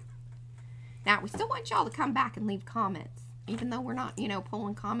 Now, we still want y'all to come back and leave comments. Even though we're not,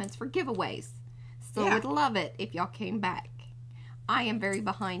 pulling comments for giveaways. So I would love it if y'all came back. I am very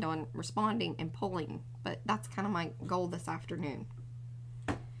behind on responding and pulling, but that's kind of my goal this afternoon.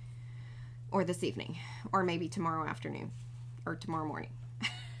 Or this evening. Or maybe tomorrow afternoon. Or tomorrow morning.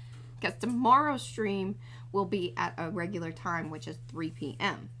 Because tomorrow's stream will be at a regular time, which is 3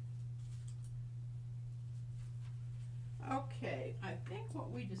 p.m. Okay, I think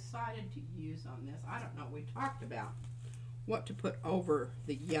what we decided to use on this, I don't know, we talked about what to put over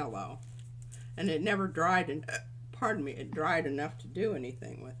the yellow. And it never dried, and pardon me, it dried enough to do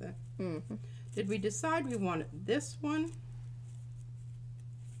anything with it. Mm-hmm. Did we decide we wanted this one?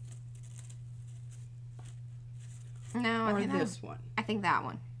 No, or this one? I think that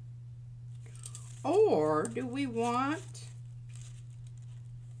one. Or do we want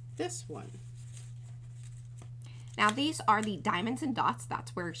this one? Now, these are the diamonds and dots.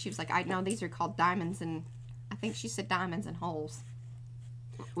 That's where she was like, I know these are called diamonds and, I think she said diamonds and holes.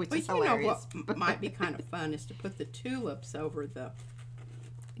 Which is hilarious. Know what might be kind of fun is to put the tulips over the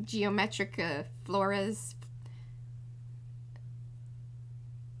geometric floras.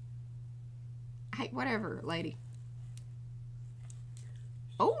 Hey, whatever, lady.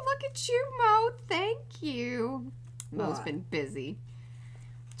 Oh, look at you, Mo. Thank you. Mo's been busy.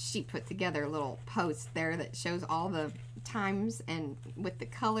 She put together a little post there that shows all the times and with the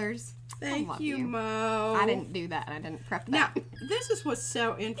colors. Thank you, Mo. I didn't do that. I didn't prep that. Now, this is what's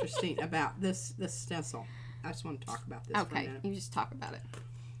so interesting about this stencil. I just want to talk about this for a minute. You just talk about it.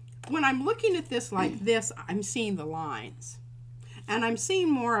 When I'm looking at this like this, I'm seeing the lines. And I'm seeing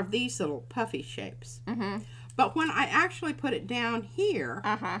more of these little puffy shapes. Mm-hmm. But when I actually put it down here,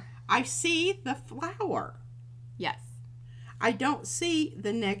 I see the flower. Yes. I don't see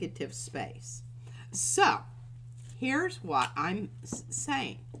the negative space. So, here's what I'm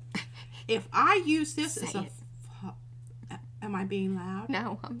saying. If I use this as a... Am I being loud?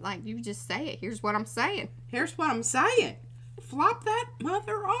 No, I'm like, you just say it. Here's what I'm saying. Here's what I'm saying. Flop that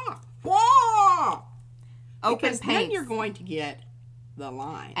mother off. Whoa! Because then you're going to get the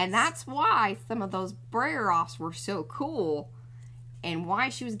lines. And that's why some of those brayer-offs were so cool and why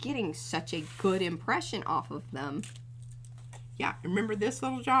she was getting such a good impression off of them. Yeah, remember this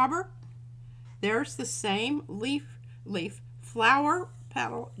little jobber? There's the same leaf flower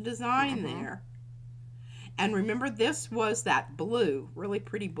petal design there. And remember, this was that blue, really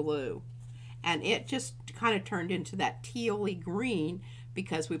pretty blue. And it just kind of turned into that tealy green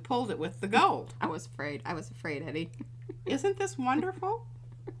because we pulled it with the gold. I was afraid, Eddie. Isn't this wonderful?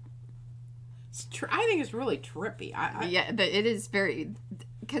 I think it's really trippy. Yeah, it is very...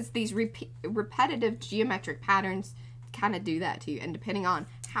 Because these repetitive geometric patterns kind of do that to you. And depending on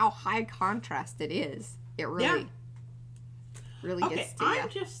how high contrast it is, it really... really gets to you. I'm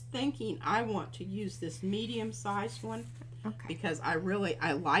just thinking I want to use this medium-sized one because I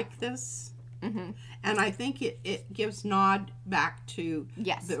like this. And I think it gives nod back to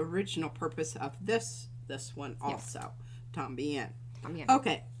the original purpose of this one also. Tambien.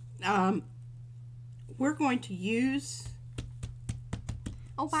 Okay. We're going to use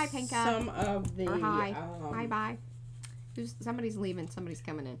bye, Pinka. some of the... hi. Bye. Somebody's leaving. Somebody's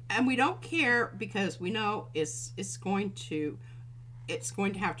coming in. And we don't care because we know it's going to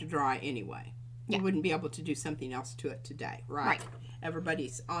have to dry anyway. We wouldn't be able to do something else to it today, right?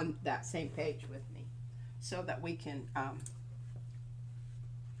 Everybody's on that same page with me, so that we can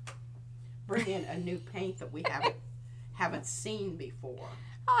bring in a new paint that we haven't seen before.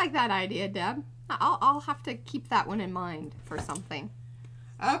 I like that idea, Deb. I'll have to keep that one in mind for something.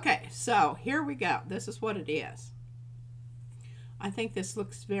 Okay, so here we go. This is what it is. I think this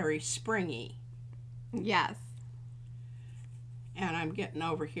looks very springy. Yes. And I'm getting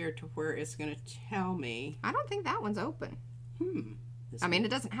over here to where it's going to tell me. I don't think that one's open. I mean, it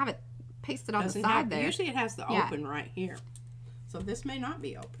doesn't have it pasted on the side have, there. Usually it has the open right here. So this may not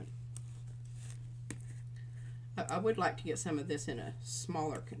be open. I would like to get some of this in a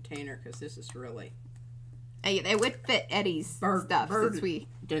smaller container because this is really... It would fit Eddie's stuff since we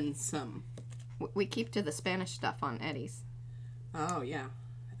keep to the Spanish stuff on Eddie's. Oh, yeah.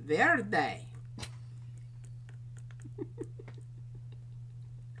 Verde.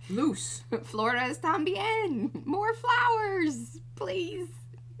 Loose. Florida's tambien. More flowers, please.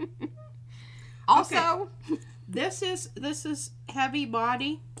 Also, this is heavy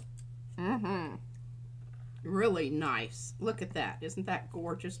body. Really nice. Look at that. Isn't that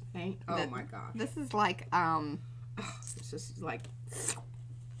gorgeous paint? Oh my gosh. This is like this is like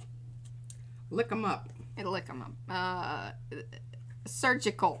lick them up. It'll lick them up.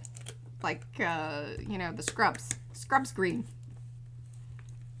 Surgical, like you know, the scrubs green.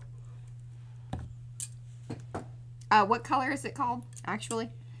 What color is it called, actually?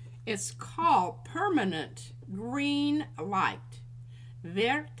 It's called Permanent Green Light.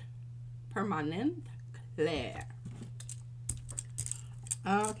 Vert Permanent Clair.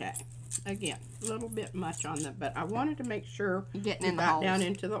 Okay. Again, a little bit much on that, but I wanted to make sure Getting we in the got holes. down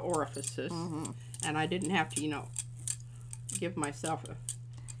into the orifices. And I didn't have to, you know, give myself a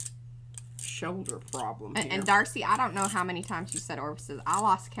shoulder problem here. And Darcy, I don't know how many times you said orifices. I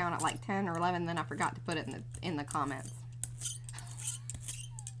lost count at like 10 or 11, then I forgot to put it in the comments.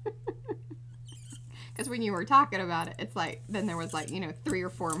 Because when you were talking about it, it's like, then there was like, you know, 3 or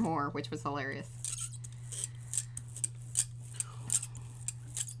 4 more, which was hilarious.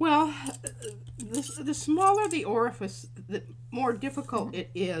 Well, the smaller the orifice, the more difficult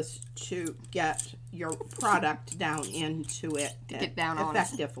it is to get your product down into it Get down on it.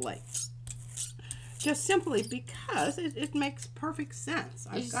 effectively. Just simply because it makes perfect sense.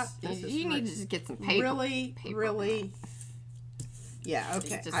 I've got this. You need to just get some paper. Really. Yeah,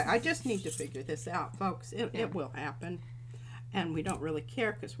 okay. Just- I just need to figure this out, folks. It will happen. And we don't really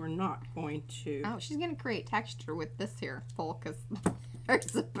care because we're not going to... Oh, she's going to create texture with this here full because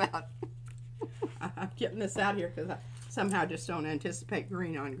there's about... I'm getting this out here because I somehow just don't anticipate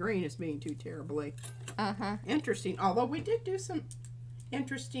green on green as being too terribly interesting. Although we did do some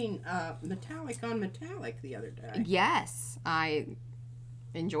interesting metallic on metallic the other day. Yes, I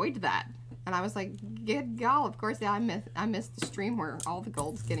enjoyed that. And I was like, good God, of course, yeah, I missed the stream where all the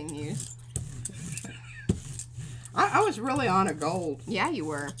gold's getting used. I was really on a gold. Yeah, you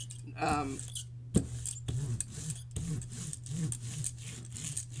were.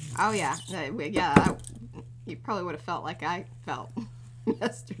 Oh, yeah. Yeah, you probably would have felt like I felt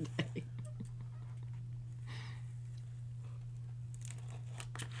yesterday.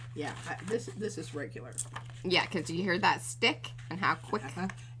 Yeah, this is regular. Yeah, because you hear that stick and how quick.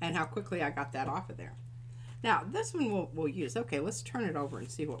 And how quickly I got that off of there. Now, this one we'll use. Okay, let's turn it over and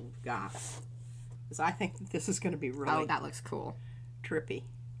see what we've got. Because I think this is going to be really Oh, that looks cool. trippy.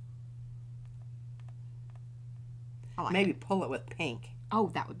 I like Maybe it. pull it with pink. Oh,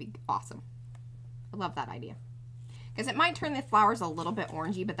 that would be awesome. I love that idea. Because it might turn the flowers a little bit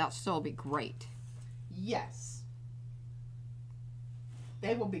orangey, but that'll still be great. Yes.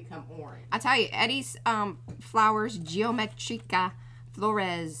 They will become orange. I tell you, Eddie's flowers, Geometrica,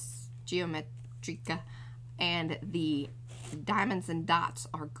 Flores Geometrica, and the Diamonds and Dots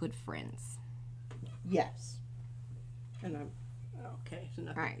are good friends. Yes. And I'm okay. So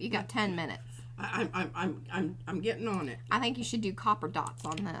All right, you got 10 minutes. I'm getting on it. I think you should do copper dots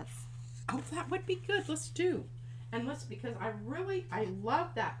on this. Oh, that would be good. Let's do. And let's, because I love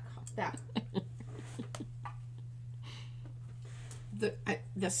that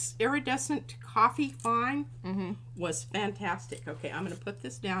this iridescent coffee fine was fantastic. Okay, I'm going to put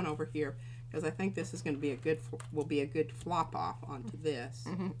this down over here because I think this is going to be a good flop off onto this.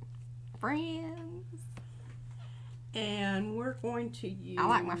 Friends. And we're going to use... I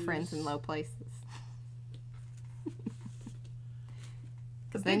like my friends in low places.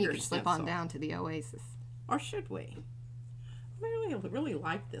 Because then you can slip on down to the oasis. Or should we? I really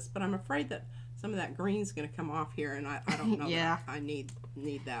like this, but I'm afraid that some of that green's going to come off here, and I don't know Yeah. that I need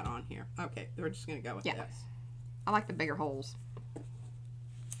that on here. Okay, we're just going to go with this. I like the bigger holes.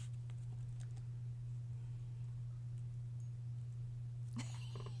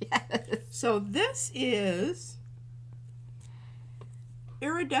 Yes. So this is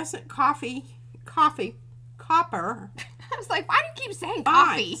iridescent copper I was like, why do you keep saying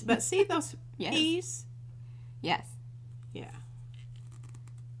coffee? fines. But see those Yes. P's? Yes. Yeah.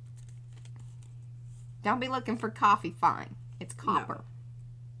 Don't be looking for coffee fine. It's copper.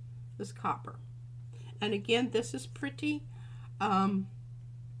 This copper. And again, this is pretty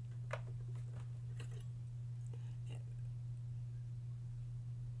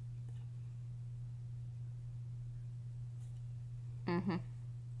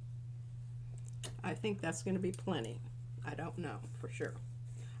I think that's going to be plenty. I don't know for sure.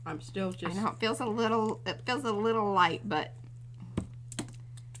 I'm still just... I know it feels a little light, but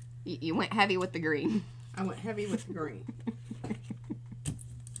you went heavy with the green. I went heavy with the green.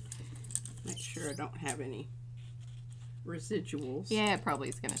 Make sure I don't have any residuals. Yeah, it probably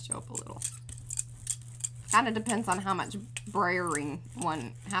is going to show up a little. Kind of depends on how much brayering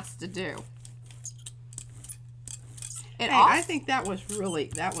one has to do. I think that was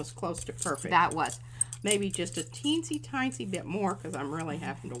close to perfect. That was. Maybe just a teensy tiny bit more because I'm really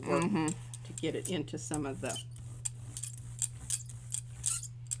having to work to get it into some of the...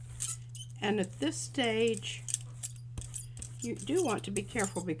 And at this stage, you do want to be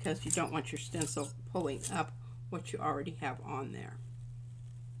careful because you don't want your stencil pulling up what you already have on there.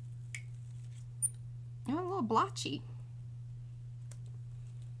 Oh, a little blotchy.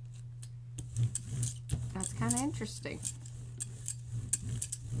 kind of interesting.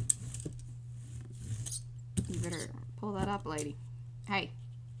 You better pull that up, lady. Hey.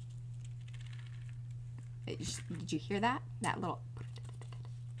 Did you hear that? That little...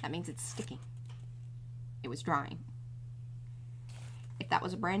 That means it's sticking. It was drying. If that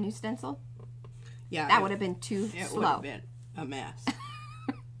was a brand new stencil, yeah, that would have been too slow. It would have been a mess.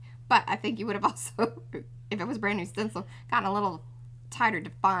 But I think you would have also, if it was a brand new stencil, gotten a little tighter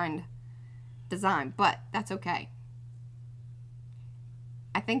defined design. But that's okay.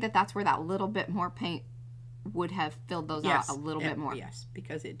 I think that that's where that little bit more paint would have filled those out a little bit more. Yes,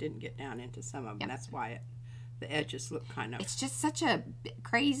 because it didn't get down into some of them. Yep. That's why the edges look kind of... It's just such a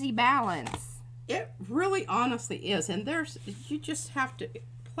crazy balance. It really honestly is. And you just have to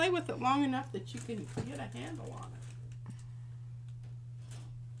play with it long enough that you can get a handle on it.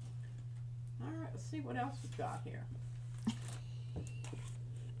 All right, let's see what else we've got here.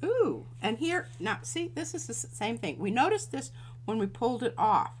 Ooh, and here, now see, this is the same thing. We noticed this when we pulled it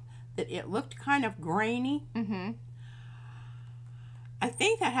off, that it looked kind of grainy. Mm-hmm. I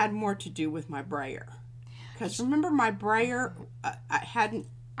think that had more to do with my brayer. Because remember my brayer,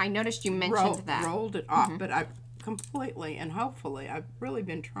 I noticed you mentioned that. Rolled it off, but I've completely, and hopefully, I've really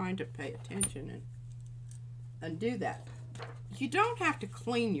been trying to pay attention and do that. You don't have to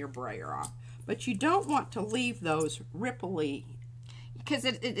clean your brayer off, but you don't want to leave those ripply... Because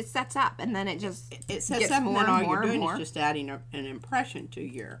it sets up, and then it just it sets up, and then all you're doing is just adding an impression to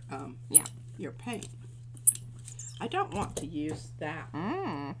your your paint. I don't want to use that.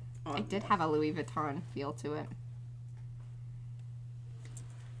 It did have a Louis Vuitton feel to it.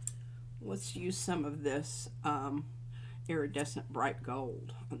 Let's use some of this iridescent bright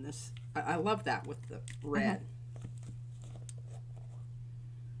gold on this. I love that with the red.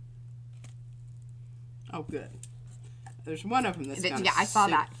 Oh, good. There's one of them that's kind of I saw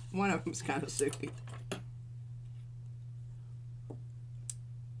that. One of them's kind of soupy.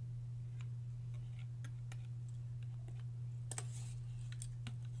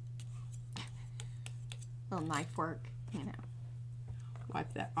 Little knife work, you know.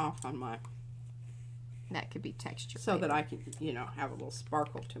 Wipe that off on my... That could be texture. So that I can, you know, have a little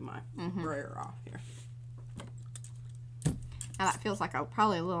sparkle to my brayer off here. Now that feels like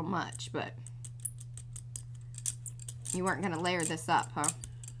probably a little much, but... You weren't going to layer this up, huh?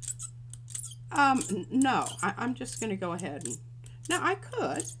 No. I'm just going to go ahead and... Now, I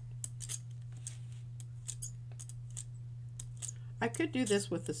could do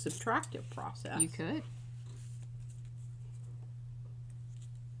this with the subtractive process. You could.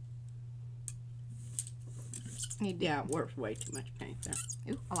 Yeah, it works way too much paint there.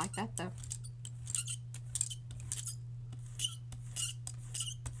 Ooh, I like that, though.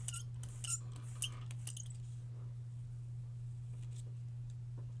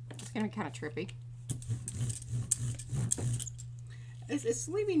 It's going to be kind of trippy. It's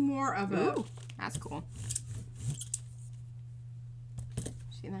leaving more of a... Ooh, that's cool.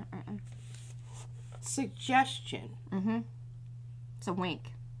 See that? Suggestion. Mm-hmm. It's a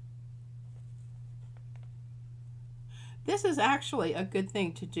wink. This is actually a good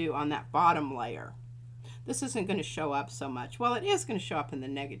thing to do on that bottom layer. This isn't going to show up so much. Well, it is going to show up in the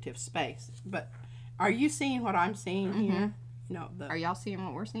negative space. But are you seeing what I'm seeing here? No. Are y'all seeing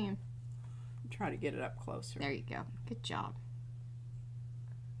what we're seeing? Try to get it up closer. There you go. Good job.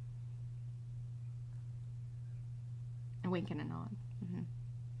 A wink and a nod.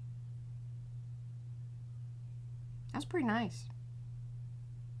 That's pretty nice.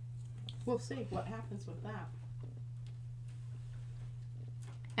 We'll see what happens with that.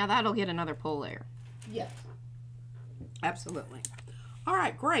 Now that'll get another pull layer. Yes. Absolutely. All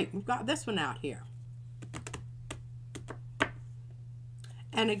right, great. We've got this one out here.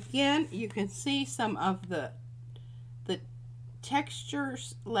 And again, you can see some of the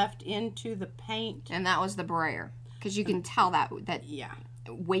textures left into the paint. And that was the brayer. Because you can tell that yeah,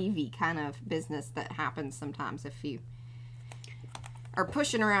 wavy kind of business that happens sometimes if you are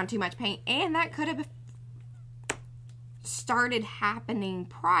pushing around too much paint. And that could have started happening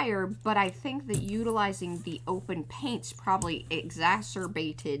prior, but I think that utilizing the open paints probably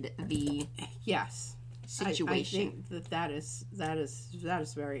exacerbated the situation. I think that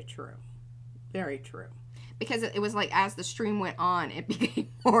is very true. Very true. Because it was like as the stream went on, it became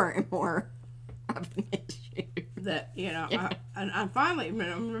more and more of an issue. That, you know, yeah. I finally,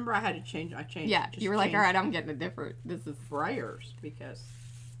 remember I had to change, Yeah, you were like, all right, I'm getting a different, this is brayers, because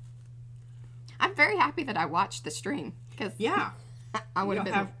I'm very happy that I watched the stream. Because yeah, I would have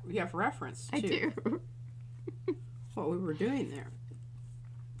been. You have reference to I do. what we were doing there.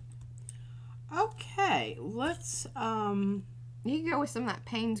 Okay, let's You can go with some of that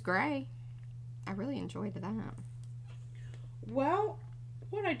Payne's Gray. I really enjoyed that. Well,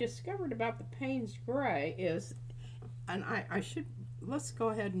 what I discovered about the Payne's Gray is, and I should, let's go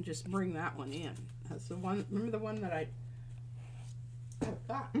ahead and just bring that one in. That's the one, remember the one that I've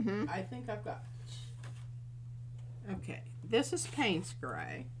got? Mm-hmm. I think I've got. Okay, this is Payne's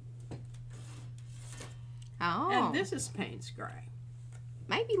Gray. Oh. And this is Payne's Gray.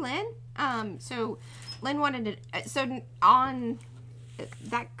 Maybe Lynn. So Lynn wanted to, so on,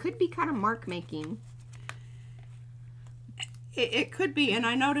 that could be kind of mark making. It could be, and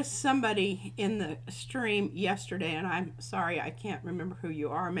I noticed somebody in the stream yesterday, and I'm sorry, I can't remember who you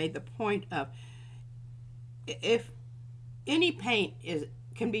are, made the point of, if any paint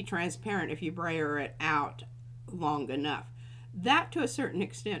can be transparent if you brayer it out long enough. That, to a certain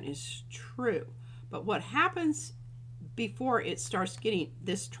extent, is true. But what happens before it starts getting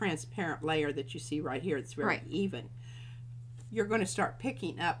this transparent layer that you see right here, it's very even, you're going to start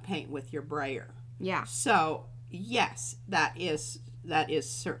picking up paint with your brayer. Yeah. So yes, that is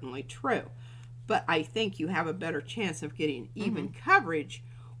certainly true. But I think you have a better chance of getting even coverage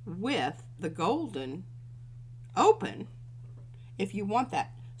with the golden open if you want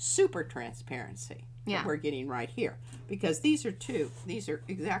that super transparency that we're getting right here. Because these are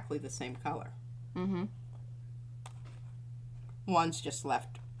exactly the same color. Mm-hmm. One's just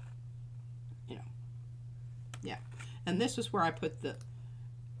left, yeah. And this is where I put the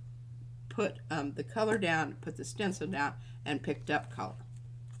color down, put the stencil down, and picked up color.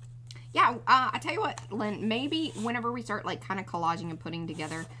 Yeah, I tell you what, Lynn, maybe whenever we start like kind of collaging and putting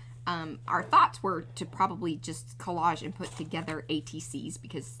together, our thoughts were to probably just collage and put together ATCs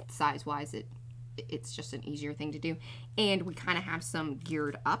because size-wise it's just an easier thing to do. And we kind of have some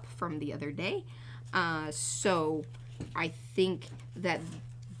geared up from the other day. So I think that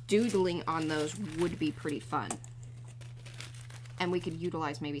doodling on those would be pretty fun. And we could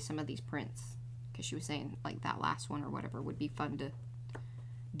utilize maybe some of these prints. Because she was saying like that last one or whatever would be fun to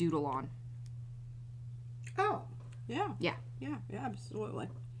doodle on. Oh, yeah. Yeah. Yeah, absolutely.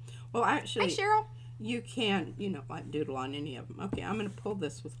 Well, actually, hey, Cheryl. You can, like doodle on any of them. Okay, I'm going to pull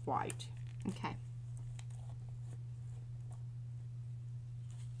this with white. Okay.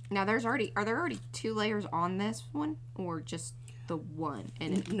 Now, are there already 2 layers on this one, or just the one?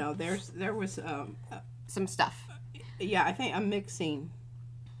 And no, there was some stuff. Yeah, I think I'm mixing.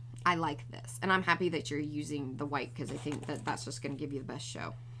 I like this, and I'm happy that you're using the white because I think that that's just going to give you the best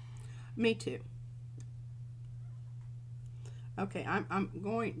show. Me too. Okay, I'm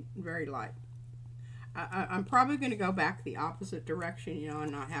going very light. I'm probably going to go back the opposite direction,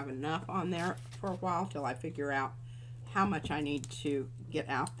 and not have enough on there for a while till I figure out how much I need to get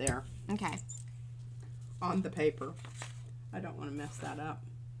out there. Okay. On the paper. I don't want to mess that up.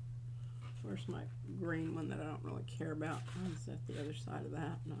 Where's my green one that I don't really care about? Oh, is that the other side of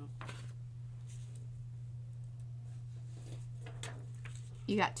that? No.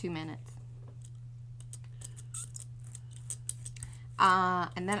 You got 2 minutes.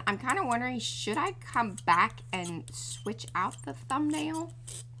 And then I'm kind of wondering, should I come back and switch out the thumbnail?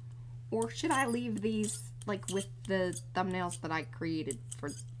 Or should I leave these like with the thumbnails that I created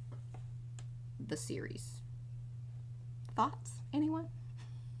for the series? Thoughts? Anyone?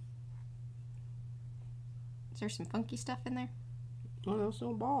 Is there some funky stuff in there? Oh, those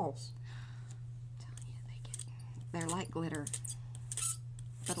little balls. I'm telling you, they're like glitter,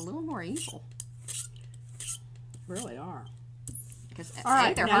 but a little more evil. They really are. Because all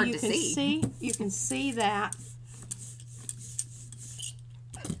right, they're now hard you to can see. You can see that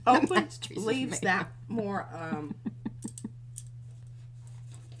open leaves that more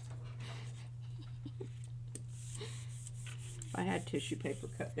if I had tissue paper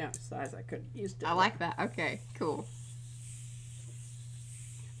cut down to size, I could use it. I like that. Okay, cool.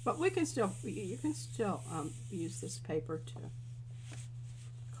 But you can still use this paper to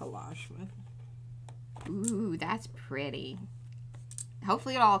collage with. Ooh, that's pretty.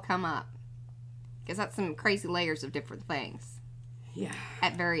 Hopefully it'll all come up. Because that's some crazy layers of different things. Yeah.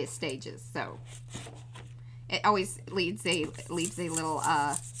 At various stages. So it always leaves a little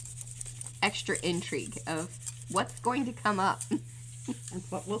extra intrigue of what's going to come up. And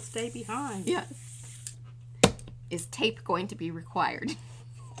what will stay behind. Yes. Is tape going to be required?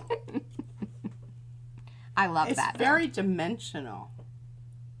 I love that. It's very dimensional.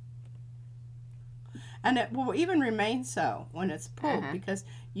 And it will even remain so when it's pulled because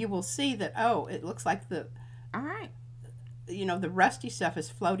you will see that, oh, it looks like the rusty stuff is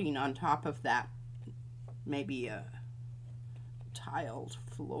floating on top of that, maybe a tiled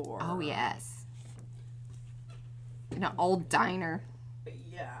floor. Oh, yes. In an old diner.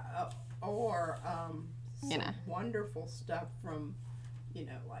 Yeah, or some wonderful stuff from you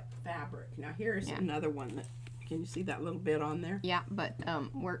know, like fabric. Now here's Yeah. another one that, can you see that little bit on there? Yeah, but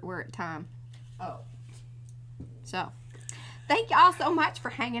we're at time. Oh. So, thank y'all so much for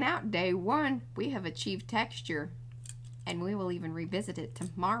hanging out. Day 1, we have achieved texture, and we will even revisit it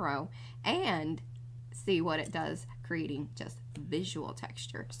tomorrow and see what it does creating just visual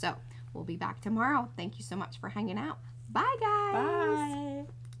texture. So, we'll be back tomorrow. Thank you so much for hanging out. Bye, guys. Bye.